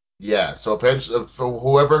 Yeah, so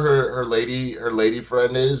whoever her lady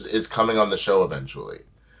friend is coming on the show eventually.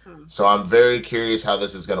 Hmm. So I'm very curious how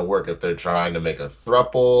this is going to work. If they're trying to make a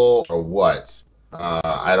throuple or what.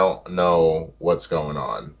 I don't know what's going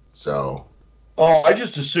on. So Oh, I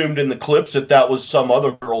just assumed in the clips that that was some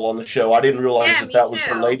other girl on the show. I didn't realize Yeah, that me that was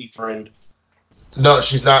her too. lady friend. no,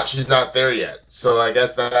 she's not. She's not there yet. So I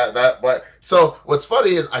guess that. But so what's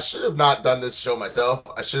funny is I should have not done this show myself.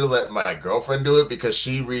 I should have let my girlfriend do it because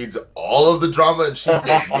she reads all of the drama and she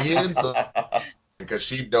fills me in. So because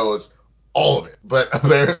she knows all of it. But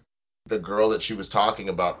apparently, the girl that she was talking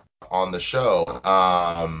about on the show,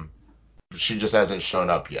 she just hasn't shown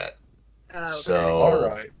up yet. Oh, okay. All So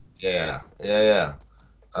right. yeah.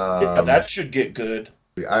 Yeah, that should get good.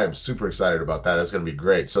 I am super excited about that. That's gonna be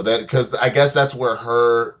great. So that because I guess that's where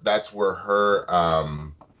her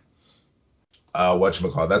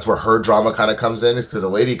whatchamacallit, that's where her drama kind of comes in, is because the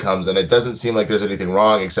lady comes and it doesn't seem like there's anything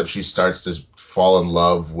wrong except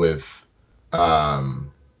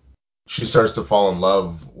um she starts to fall in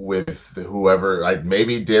love with whoever, like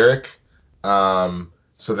maybe Derek.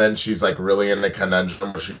 So then she's like really in a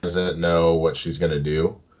conundrum where she doesn't know what she's gonna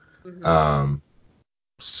do. Hmm. Um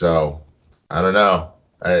so I don't know.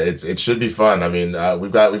 It should be fun. I mean,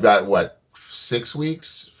 we've got what, 6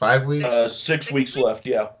 weeks, 5 weeks? 6 weeks 6 weeks? left.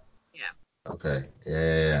 Yeah. Yeah. Okay,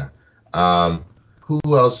 who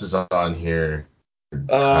else is on here?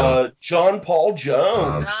 I don't. John Paul Um,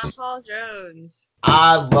 John Jones. Paul Jones.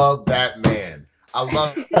 I love that man. I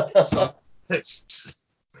love so.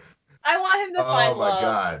 I want him to Oh find my love.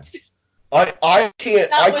 god. I can't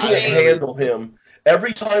Not I with I can't me. really handle him.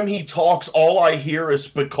 Every time he talks, all I hear is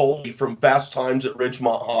Spicoli from Fast Times at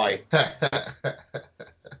Ridgemont High.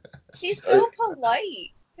 He's Uh, so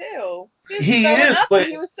polite too. He was he growing is, up and but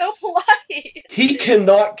he was so polite. he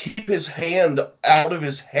cannot keep his hand out of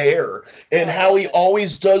his hair, and how he Oh.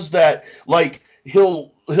 always does that. Like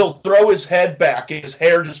he'll throw his head back and his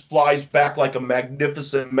hair just flies back like a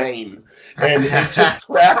magnificent mane, and it just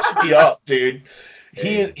cracks me up, dude.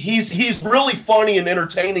 Hey. He's really funny and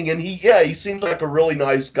entertaining, and he seems like a really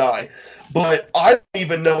nice guy, but I don't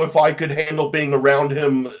even know if I could handle being around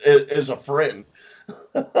him as a friend.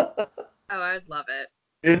 Oh, I'd love it.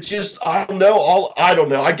 It's just I don't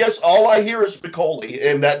know. I guess all I hear is Spicoli,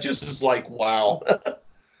 and that just is like wow.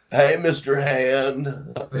 Hey, Mister Hand.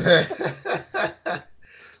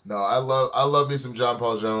 No, I love me some John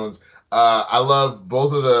Paul Jones. I love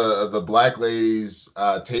both of the black ladies,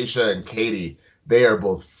 Tasha and Katie. They are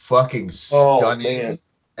both fucking Oh man, stunning,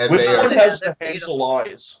 and which they Oh one are yeah, has they're the hazel beautiful.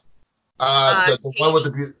 eyes? the one with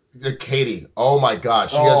Katie. the Katie. Oh my God,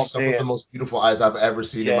 she has Oh some of the man, most beautiful eyes I've ever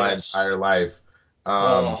seen in my yes. entire life.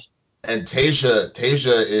 Oh, And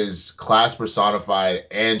Tasha is class personified,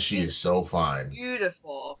 and she She's is so fine.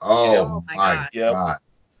 beautiful. yep, Oh Oh my my gosh. yep. God.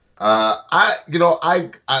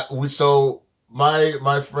 So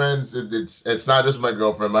my friends, it's not just my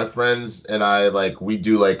girlfriend. My friends and I, like, we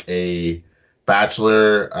do like a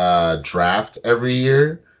bachelor draft every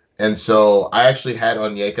year. And so I actually had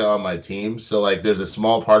Onyeka on my team. So like there's a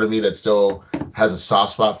small part of me that still has a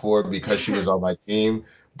soft spot for her because she was on my team.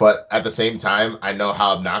 But at the same time, I know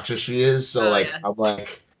how obnoxious she is. So Oh like yeah. I'm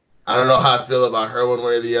like, I don't know how I feel about her one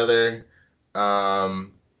way or the other.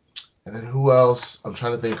 Um and then who else? I'm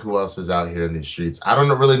trying to think who else is out here in these streets. I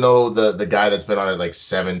don't really know the guy that's been on it like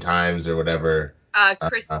 7 times or whatever.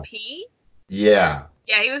 Chris Uh, P. yeah,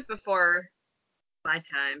 Yeah, he was before my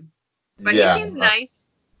time, but he yeah, seems nice.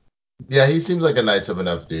 yeah. He seems like a nice of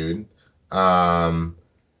enough dude. Um,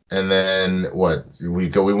 and then what we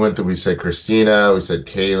went through? We said Christina. We said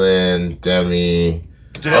Kaylin, Demi.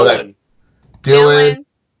 Oh, that Dylan, Dylan. Dylan,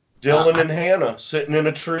 Dylan and Hannah sitting in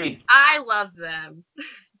a tree. I love them.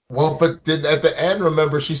 Well, but did at the end,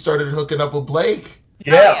 remember, she started hooking up with Blake.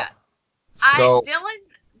 Oh yeah. Yeah. I So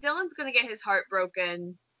Dylan's gonna get his heart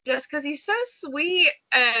broken just because he's so sweet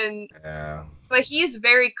and yeah. but he's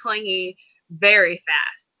very clingy, very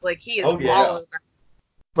fast. Like he is Oh all yeah. over.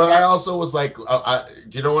 But I also was like,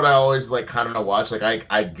 you know what I always like kind of watch? Like,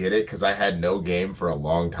 I get it because I had no game for a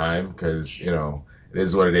long time because, it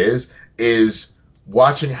is what it is. Is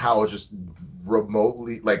watching how just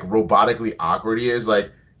remotely, like, robotically awkward he is.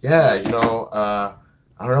 Like, yeah, I don't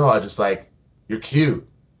know. I just like, you're cute.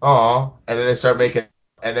 Aw. And then they start making,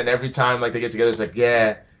 and then every time, like, they get together, it's like,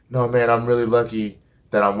 yeah, no, man, I'm really lucky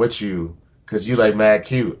that I'm with you because you, like, mad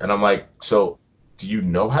cute. And I'm like, so do you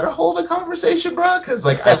know how to hold a conversation, bro? Because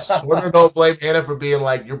like I sort of don't blame Hannah for being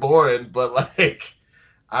like you're boring, but like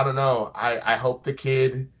I don't know. I hope the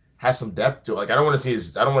kid has some depth to it. Like I don't want to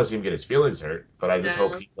see him get his feelings hurt, but I just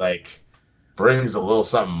hope No. he like brings a little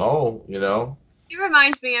something more. He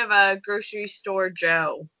reminds me of a grocery store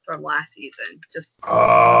Joe from last season. Just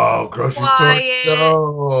Grocery store. quiet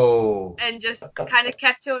No. and just kind of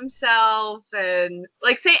kept to himself, and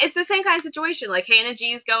like say it's the same kind of situation. Like Hannah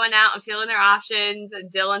G's going out and feeling their options,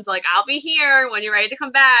 and Dylan's like, "I'll be here when you're ready to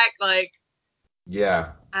come back." Like, Yeah.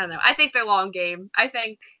 I don't know. I think they're long game. I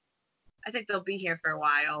think they'll be here for a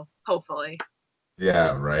while. Hopefully.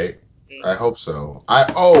 Yeah. Right. Okay. I hope so.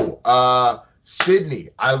 Sydney.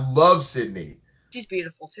 I love Sydney. She's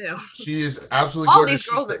beautiful too. She is absolutely All gorgeous.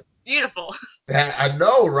 these girls are beautiful. I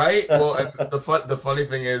know, right? Well, and the funny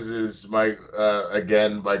thing is my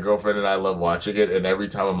again, my girlfriend and I love watching it, and every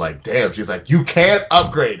time I'm like, damn, she's like, you can't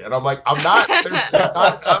upgrade, and I'm like, I'm not. There's not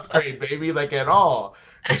an upgrade, baby, like at all.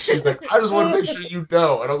 And she's like, I just want to make sure you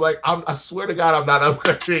know, and I'm like, I swear to God, I'm not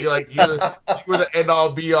upgrading. Like you were the end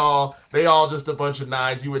all be all. They all just a bunch of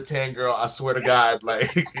nines. You a 10 girl. I swear to God,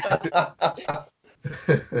 like.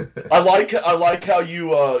 I like how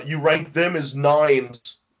you rank them as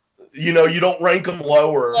nines. You know, you don't rank them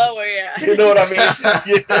lower. Lower, yeah. You know what I mean?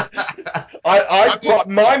 Yeah.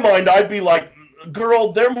 My mind, I'd be like,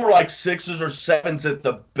 girl, they're more like sixes or sevens at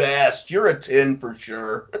the best. You're a 10 for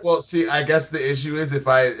sure. Well, see, I guess the issue is if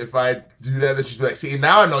I do that, then she'd be like, "See,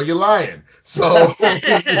 now I know you're lying." So,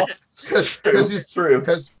 True.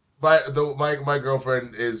 because my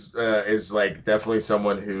girlfriend is like definitely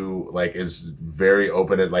someone who like is very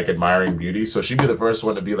open at like admiring beauty. So she'd be the first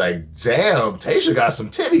one to be like, "Damn, Tasha got some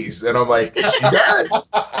titties," and I'm like, "She does,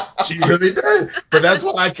 she really does." But that's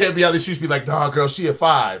why I can't be out there. She'd be like, "Nah, girl, she a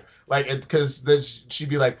 5." Like, because then she'd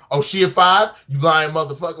be like, "Oh, she a 5? You lying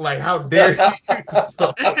motherfucker! Like, how dare you?"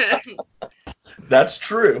 So, That's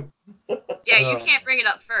true. Yeah, you can't bring it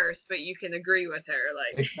up first, but you can agree with her.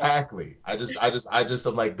 Like, exactly. I'm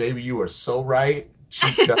like, baby, you are so right.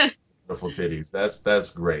 She does have beautiful titties. That's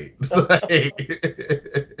great.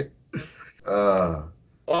 Like, uh,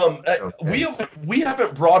 okay. We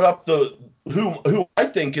haven't brought up the who I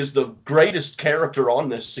think is the greatest character on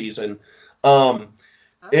this season. Um,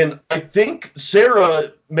 And I think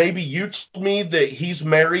Sarah, maybe you told me that he's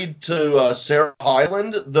married to Sarah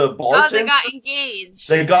Hyland, the oh, they bartender. got engaged.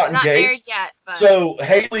 They got They're not married engaged. yet, but So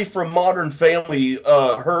Haley from Modern Family,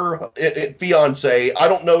 her fiance, I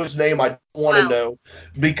don't know his name. I don't want to well, know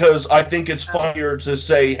because I think it's funnier to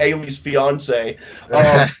say Haley's fiance.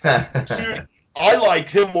 Dude, I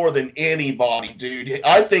liked him more than anybody, dude.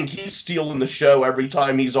 I think he's stealing the show every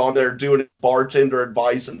time he's on there doing bartender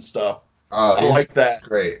advice and stuff. Oh, I like he's that.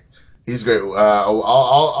 great. He's great.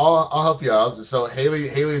 I'll help you out. So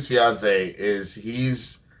Haley's fiance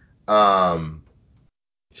is um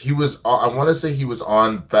he was I want to say he was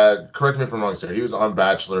on bad. Correct me if I'm wrong, sir. He was on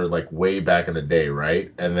Bachelor like way back in the day, right?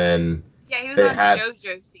 And then yeah, he was they on had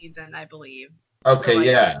JoJo season, I believe. So okay, like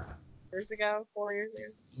yeah. 4 years ago, 4 years ago.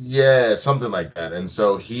 Yeah, something like that. And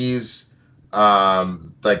so he's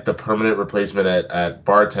like the permanent replacement at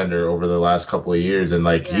bartender over the last couple of years and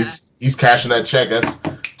like Yeah. he's cashing that check. That's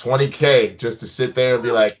 20K just to sit there and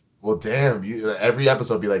be like, "Well, damn, you every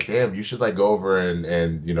episode be like, "Damn, you should like go over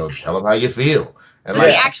and you know, tell him how you feel." And Does he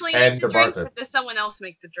like Yeah. actually make and the the drinks, bartender. or does someone else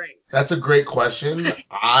make the drinks? That's a great question.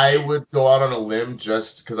 I would go out on a limb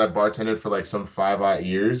just because I bartended for like some 5 odd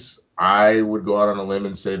years. I would go out on a limb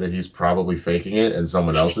and say that he's probably faking it and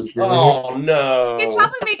someone else is doing it. Oh He's no.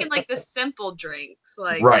 probably making like the simple drinks,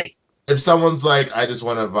 like Right. If someone's like, I just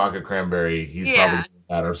want a vodka cranberry, he's probably yeah. doing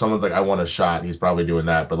that. Or if someone's like, I want a shot, he's probably doing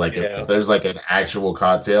that. But like, if Yeah. there's like an actual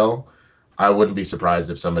cocktail, I wouldn't be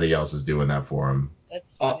surprised if somebody else is doing that for him.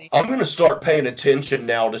 That's funny. I'm going to start paying attention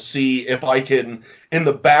now to see if I can, in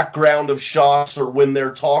the background of shots or when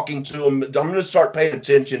they're talking to him, I'm going to start paying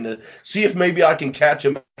attention to see if maybe I can catch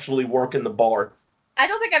him actually working the bar. I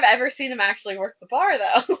don't think I've ever seen him actually work the bar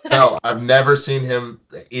though. No, I've never seen him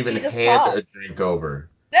even He just hand a talks. drink over.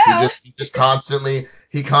 No. He just constantly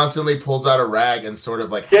pulls out a rag and sort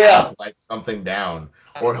of like Yeah. half wipes something down,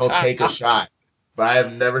 or he'll take a shot. But I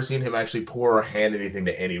have never seen him actually pour or hand anything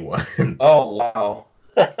to anyone. Oh, wow.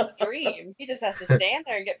 That's the dream. He just has to stand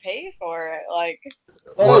there and get paid for it. Like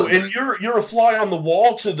Oh, Well, and you're a fly on the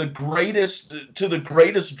wall to the greatest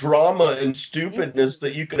drama and stupidness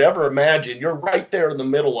that you could ever imagine. You're right there in the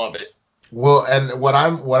middle of it. well, and what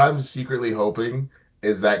I'm secretly hoping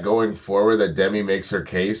is that going forward, that Demi makes her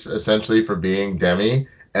case essentially for being Demi,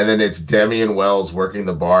 and then it's Demi and Wells working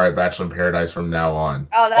the bar at Bachelor in Paradise from now on.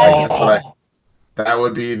 oh, that'd Like be that's what I Oh, that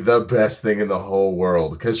would be the best thing in the whole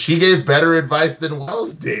world because she gave better advice than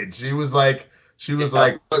Wells did. She was yeah.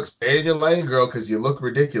 like, look, stay in your lane, girl, because you look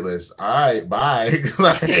ridiculous. All right, bye.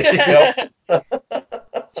 Like, Yep.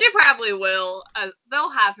 she probably will. They'll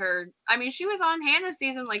have her. I mean, she was on Hannah's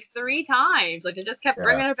season like 3 times. Like, they just kept yeah.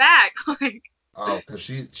 bringing her back. Like, Oh, because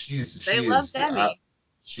They love Demi.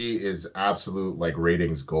 she is absolute like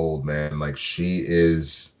ratings gold, man. Like she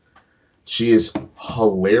is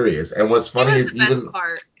hilarious. And what's She funny was is the best even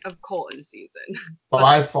part of Colton's season.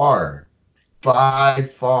 by far, by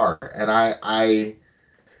far. And I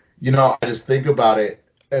just think about it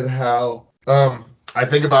and how I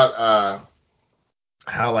think about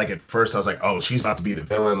how like at first I was like, oh, she's about to be the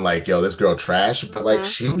villain, like, yo, this girl trash. But like Mhm.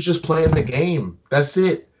 she was just playing the game. That's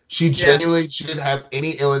it. She Yeah. genuinely she didn't have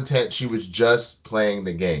any ill intent. She was just playing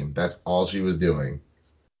the game. That's all she was doing.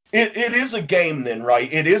 It is a game then,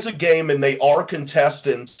 right? It is a game, and they are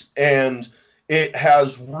contestants, and it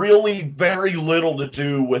has really very little to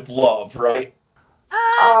do with love, right?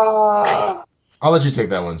 Uh, I'll let you take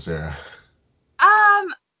that one, Sarah.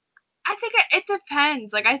 I think it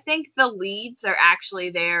depends. Like, I think the leads are actually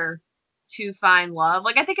there to find love.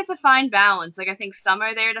 Like, I think it's a fine balance. Like, I think some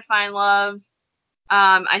are there to find love.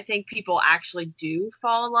 I think people actually do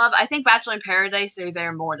fall in love. I think Bachelor in Paradise are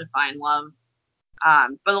there more to find love.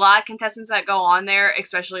 But a lot of contestants that go on there,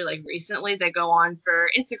 especially like recently, they go on for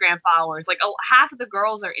Instagram followers. Like, half of the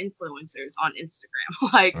girls are influencers on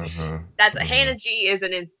Instagram. Like, Mm-hmm. that's Mm-hmm. Hannah G is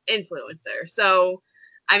an influencer. So,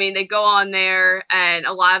 I mean, they go on there, and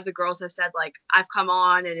a lot of the girls have said like, I've come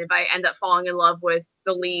on, and if I end up falling in love with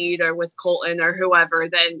the lead or with Colton or whoever,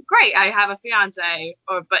 then great, I have a fiance.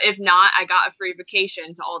 Or, but if not, I got a free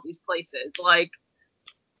vacation to all these places, like,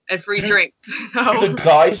 and free Do drinks. do the So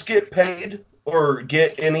guys get paid or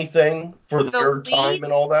get anything for the their time leads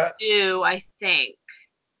and all that? do, I think.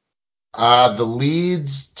 The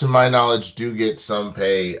leads, to my knowledge, do get some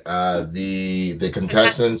pay. The Contestants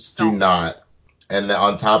contestants do don't. not. And then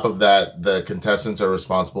on top of that, the contestants are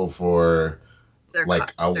responsible for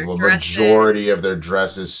like a Their dresses. majority of their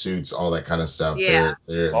dresses, suits, all that kind of stuff. Yeah.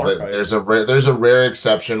 All right. There's a rare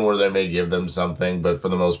exception where they may give them something, but for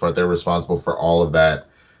the most part, they're responsible for all of that.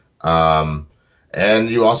 Um, and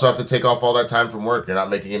you also have to take off all that time from work. You're not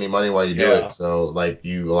making any money while you do it. Yeah. So like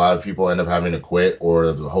a lot of people end up having to quit,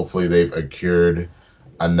 or hopefully they've accrued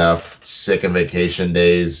enough sick and vacation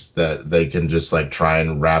days that they can just like try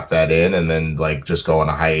and wrap that in and then like just go on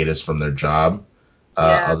a hiatus from their job.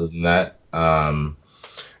 Yeah. Other than that,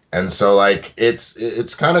 and so like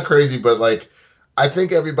it's kind of crazy, but like I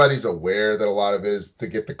think everybody's aware that a lot of it is to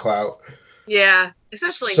get the clout. Yeah.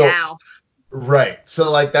 Especially So now. right.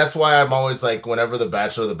 So like that's why I'm always like whenever the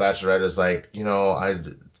Bachelor or the Bachelorette is like, I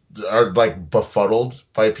are like befuddled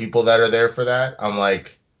by people that are there for that. I'm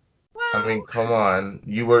like, I Well, mean, come on.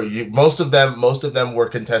 You most of them were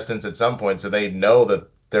contestants at some point, so they know that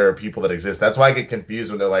there are people that exist. That's why I get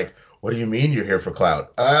confused when they're like, "What do you mean you're here for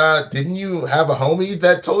clout?" Didn't you have a homie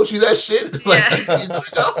that told you that shit like yeah. a season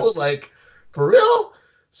ago? Like, for real?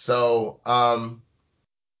 So,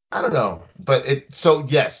 I don't know, but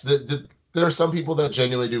yes, there are some people that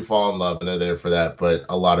genuinely do fall in love and they're there for that, but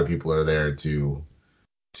a lot of people are there to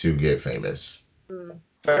get famous. Mm.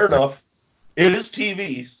 Fair enough. It is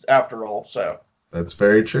TV after all, so That's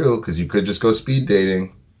very true because you could just go speed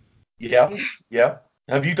dating. yeah, yeah.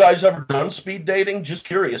 Have you guys ever done speed dating? Just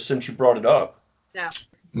curious since you brought it up. No.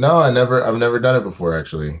 No, I've never done it before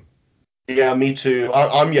actually. Yeah, me too.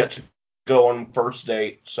 I'm yet to go on first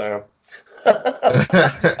date, so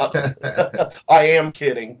I am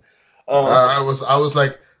kidding. Um, I was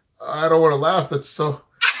like, I don't want to laugh. That's so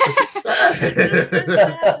That's so sad.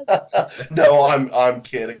 sad. no, I'm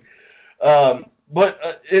kidding.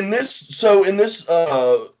 But in this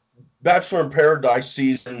Bachelor in Paradise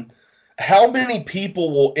season, how many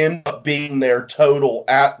people will end up being there total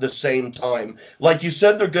at the same time? Like you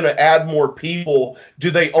said, they're going to add more people.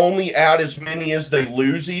 Do they only add as many as they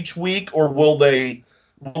lose each week, or will they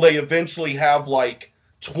eventually have like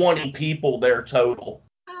 20 people there total?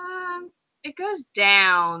 It goes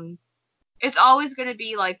down. It's always going to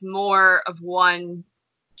be like more of one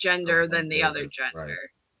Of gender one than the other gender, right? gender.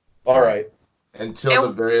 All Right. right. Until the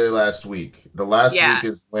It, very last week. The last yeah. week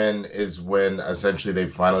is when essentially they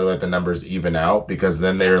finally let the numbers even out because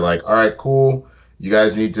then Yeah. they're like, all right, cool. You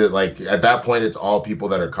guys need to like at that point it's all people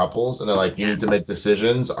that are couples and they're like, you Yeah. need to make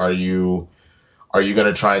decisions. Are you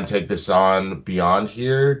gonna try and take this on beyond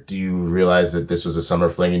here? Do you realize that this was a summer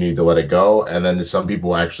fling? You need to let it go. And then some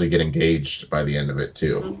people actually get engaged by the end of it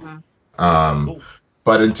too. Mm-hmm. Um, Cool.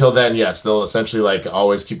 but until then, yes, they'll essentially like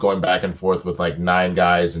always keep going back and forth with like 9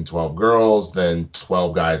 guys and 12 girls, then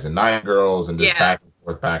 12 guys and 9 girls, and just Yeah. back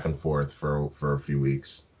and forth for a few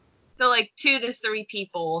weeks. So like 2 to 3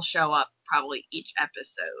 people will show up probably each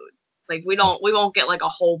episode. Like we won't get like a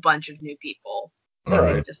whole bunch of new people. All Hmm.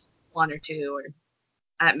 Maybe right. just 1 or 2 or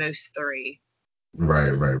at most 3. Right,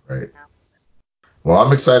 Just right, right. Well,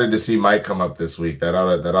 I'm excited to see Mike come up this week. That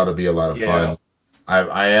ought to be a lot of Yeah. fun.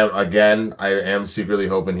 I am secretly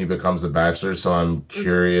hoping he becomes a bachelor, so I'm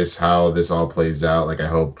curious how this all plays out. Like I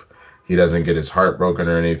hope he doesn't get his heart broken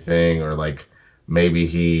or anything, or like maybe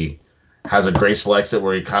he has a graceful exit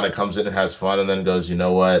where he kind of comes in and has fun and then goes, you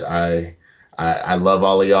know what, I love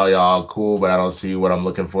all of y'all cool, but I don't see what I'm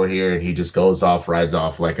looking for here, and he just goes off, rides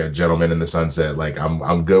off like a gentleman in the sunset. Like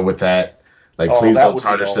I'm good with that. Like Oh, please that don't would be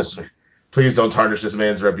tarnish this awesome. please don't tarnish this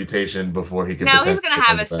man's reputation before he could No, he's potentially gonna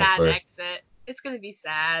have become a the sad bachelor. exit. It's gonna be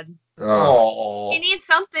sad. Oh, He Oh, needs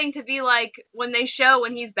something to be like when they show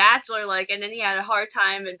when he's Bachelor, like, and then he had a hard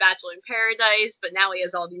time in Bachelor in Paradise, but now he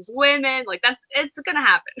has all these women. Like, it's gonna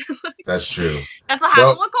happen. that's true. That's what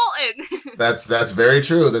happened Well, with Colton that's very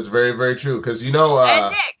true. That's very, very true. Because and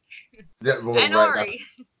Nick yeah, well, and right. Ari.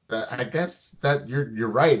 That I guess that you're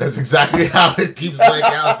right. That's exactly how it keeps playing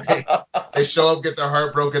out. They show up, get their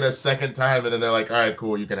heart broken a second time, and then they're like, "All right,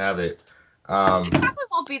 cool, you can have it." It probably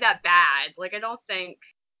won't be that bad. Like, I don't think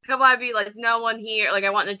he'll probably be like, no one here. Like, I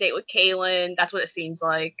want a date with Kaylin. That's what it seems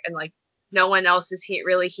like, and like, no one else is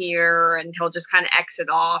really here, and he'll just kind of exit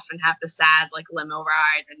off and have the sad like limo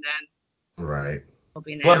ride, and then Right. he'll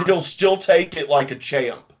be but announced. he'll still take it like a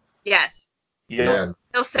champ. Yes. Yep. Yeah.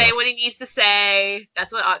 He'll say what he needs to say.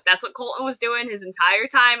 That's what Colton was doing his entire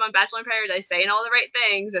time on Bachelor in Paradise, saying all the right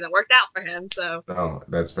things, and it worked out for him. So No,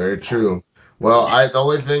 that's very true. Well, the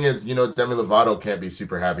only thing is, Demi Lovato can't be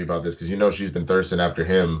super happy about this because she's been thirsting after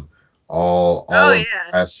him all oh of yeah.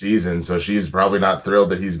 last season, so she's probably not thrilled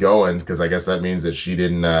that he's going because I guess that means that she Does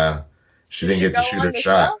didn't she get to go shoot on her the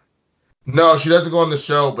shot. show? No, she doesn't go on the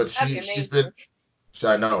show, but That'd be she's amazing. been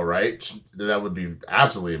I know, right? That would be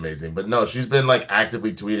absolutely amazing. But no, she's been like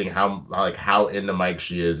actively tweeting how into Mike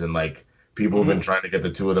she is, and like people have been Mhm. trying to get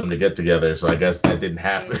the two of them to get together. So I guess that didn't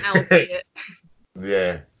happen. I'll be it.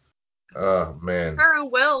 Yeah. Oh man, Her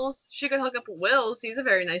and Wills. She could hook up with Wills. He's a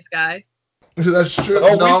very nice guy. that's true.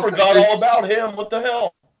 Oh, we No, forgot all about him. What the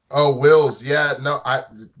hell? oh Wills, yeah. No,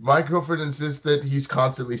 my girlfriend insists that he's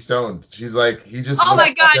constantly stoned. She's like, he just Oh my looks.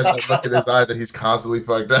 He god. has that look in his eye that he's constantly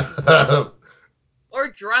fucked up. Or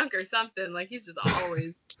drunk or something. Like he's just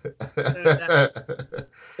always stoned out. So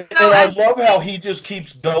And I as love how he just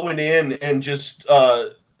keeps going in and just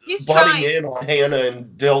he's butting trying. in on Hannah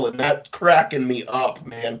and Dylan. That's cracking me up,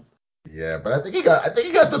 man. Yeah, but I think he got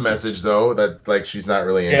the message though that like she's not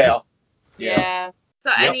really Yeah, interested. yeah, Yeah. So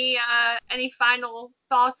yep. any final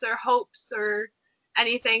thoughts or hopes or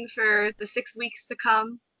anything for the 6 weeks to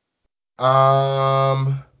come?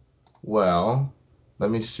 Um, well,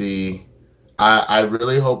 let me see. I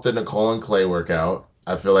really hope that Nicole and Clay work out.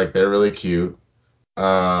 I feel like they're really cute.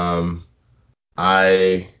 Um,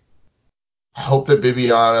 I hope that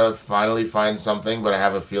Bibiana finally finds something, but I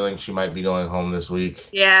have a feeling she might be going home this week.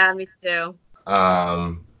 Yeah, me too.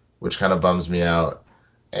 Um, which kind of bums me out.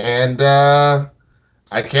 And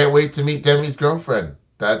I can't wait to meet Demi's girlfriend.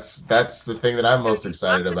 That's the thing that I'm Gonna most be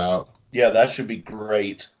excited fun. about. Yeah, that should be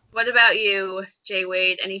great. What about you, Jay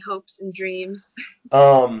Wade? Any hopes and dreams?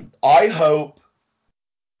 Um, I hope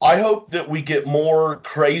I hope that we get more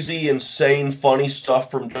crazy, insane, funny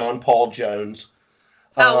stuff from John Paul Jones.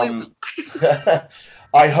 Oh, we will. Um,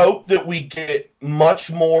 I hope that we get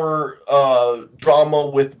much more drama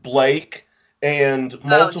with Blake and Oh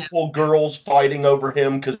no. multiple girls fighting over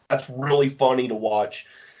him because that's really funny to watch.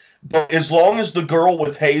 But as long as the girl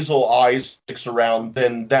with hazel eyes sticks around,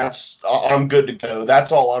 then I'm good to go.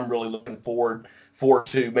 That's all I'm really looking forward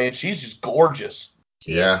to. Man, she's just gorgeous.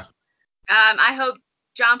 She is. Yeah. I hope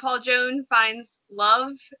John Paul Jones finds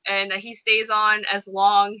love and that he stays on as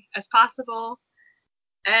long as possible.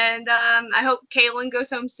 And I hope Kaylin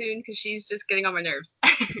goes home soon because she's just getting on my nerves.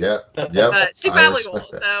 Yep. Yep. But she I probably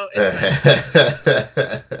respect won't, so it's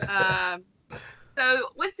fine. that. So,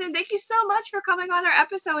 Winston, thank you so much for coming on our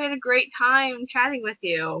episode. We had a great time chatting with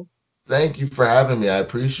you. Thank you for having me. I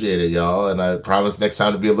appreciate it, y'all. And I promise next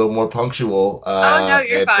time to be a little more punctual Oh, no,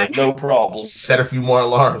 you're and fine. No problem. set a few more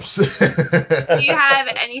alarms. Do you have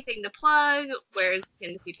anything to plug? Where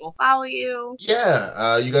can people follow you?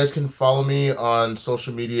 Yeah, you guys can follow me on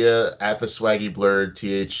social media at the Swaggy Blurred,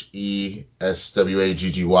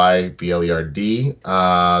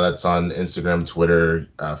 TheSwaggyBlerd. That's on Instagram, Twitter,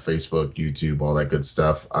 Facebook, YouTube, all that good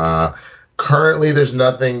stuff. Currently, there's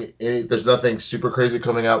nothing super crazy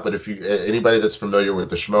coming out. But if anybody that's familiar with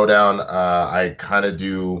the Schmodown, I kind of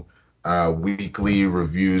do weekly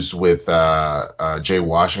reviews with Jay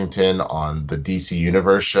Washington on the DC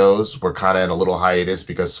Universe shows. We're kind of in a little hiatus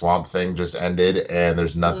because Swamp Thing just ended and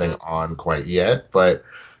there's nothing on quite yet, but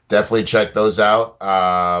definitely check those out.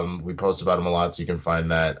 We post about them a lot, so you can find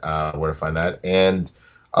that where to find that. And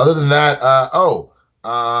Other than that,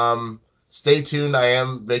 stay tuned. I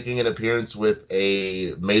am making an appearance with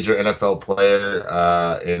a major NFL player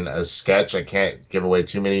in a sketch. I can't give away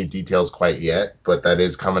too many details quite yet, but that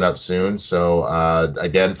is coming up soon. So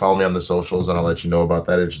again, follow me on the socials, and I'll let you know about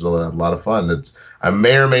that. It's just a lot of fun. I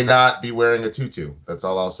may or may not be wearing a tutu. That's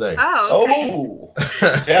all I'll say. Oh, okay. Oh,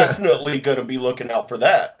 definitely going to be looking out for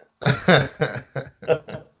that.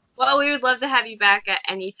 Well, we would love to have you back at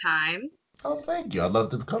any time. Oh, thank you. I'd love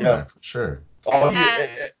to come Yeah. back for sure. All you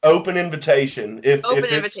And open invitation. If open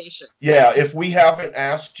it's invitation. if we haven't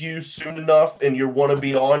asked you soon enough and you want to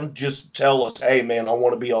be on, just tell us, hey man, I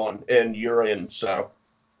want to be on, and you're in. So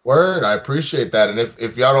Word, I appreciate that. And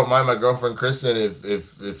if y'all don't mind, my girlfriend Kristen,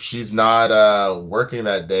 if she's not working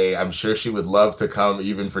that day, I'm sure she would love to come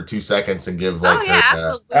even for 2 seconds and give Oh like yeah,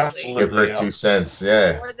 her absolutely. give her absolutely, yeah, 2 cents.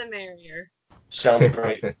 Yeah. More the merrier. sounds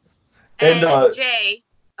great. And And Jay,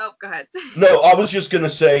 oh, go ahead. no, I was just gonna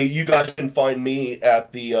say you guys can find me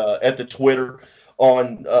at the Twitter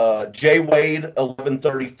on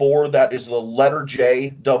JWade1134. That is the letter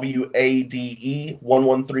JWADE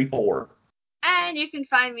 1134. And you can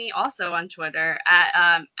find me also on Twitter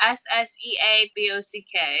at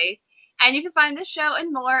SSEABOCK. And you can find this show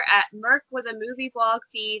and more at Merc with a Movie blog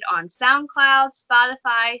feed on SoundCloud,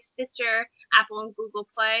 Spotify, Stitcher, Apple and Google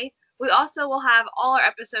Play. We also will have all our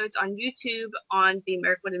episodes on YouTube on the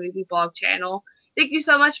Merc with a Movie blog channel. Thank you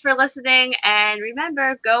so much for listening, and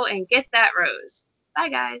remember, go and get that rose. Bye,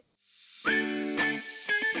 guys.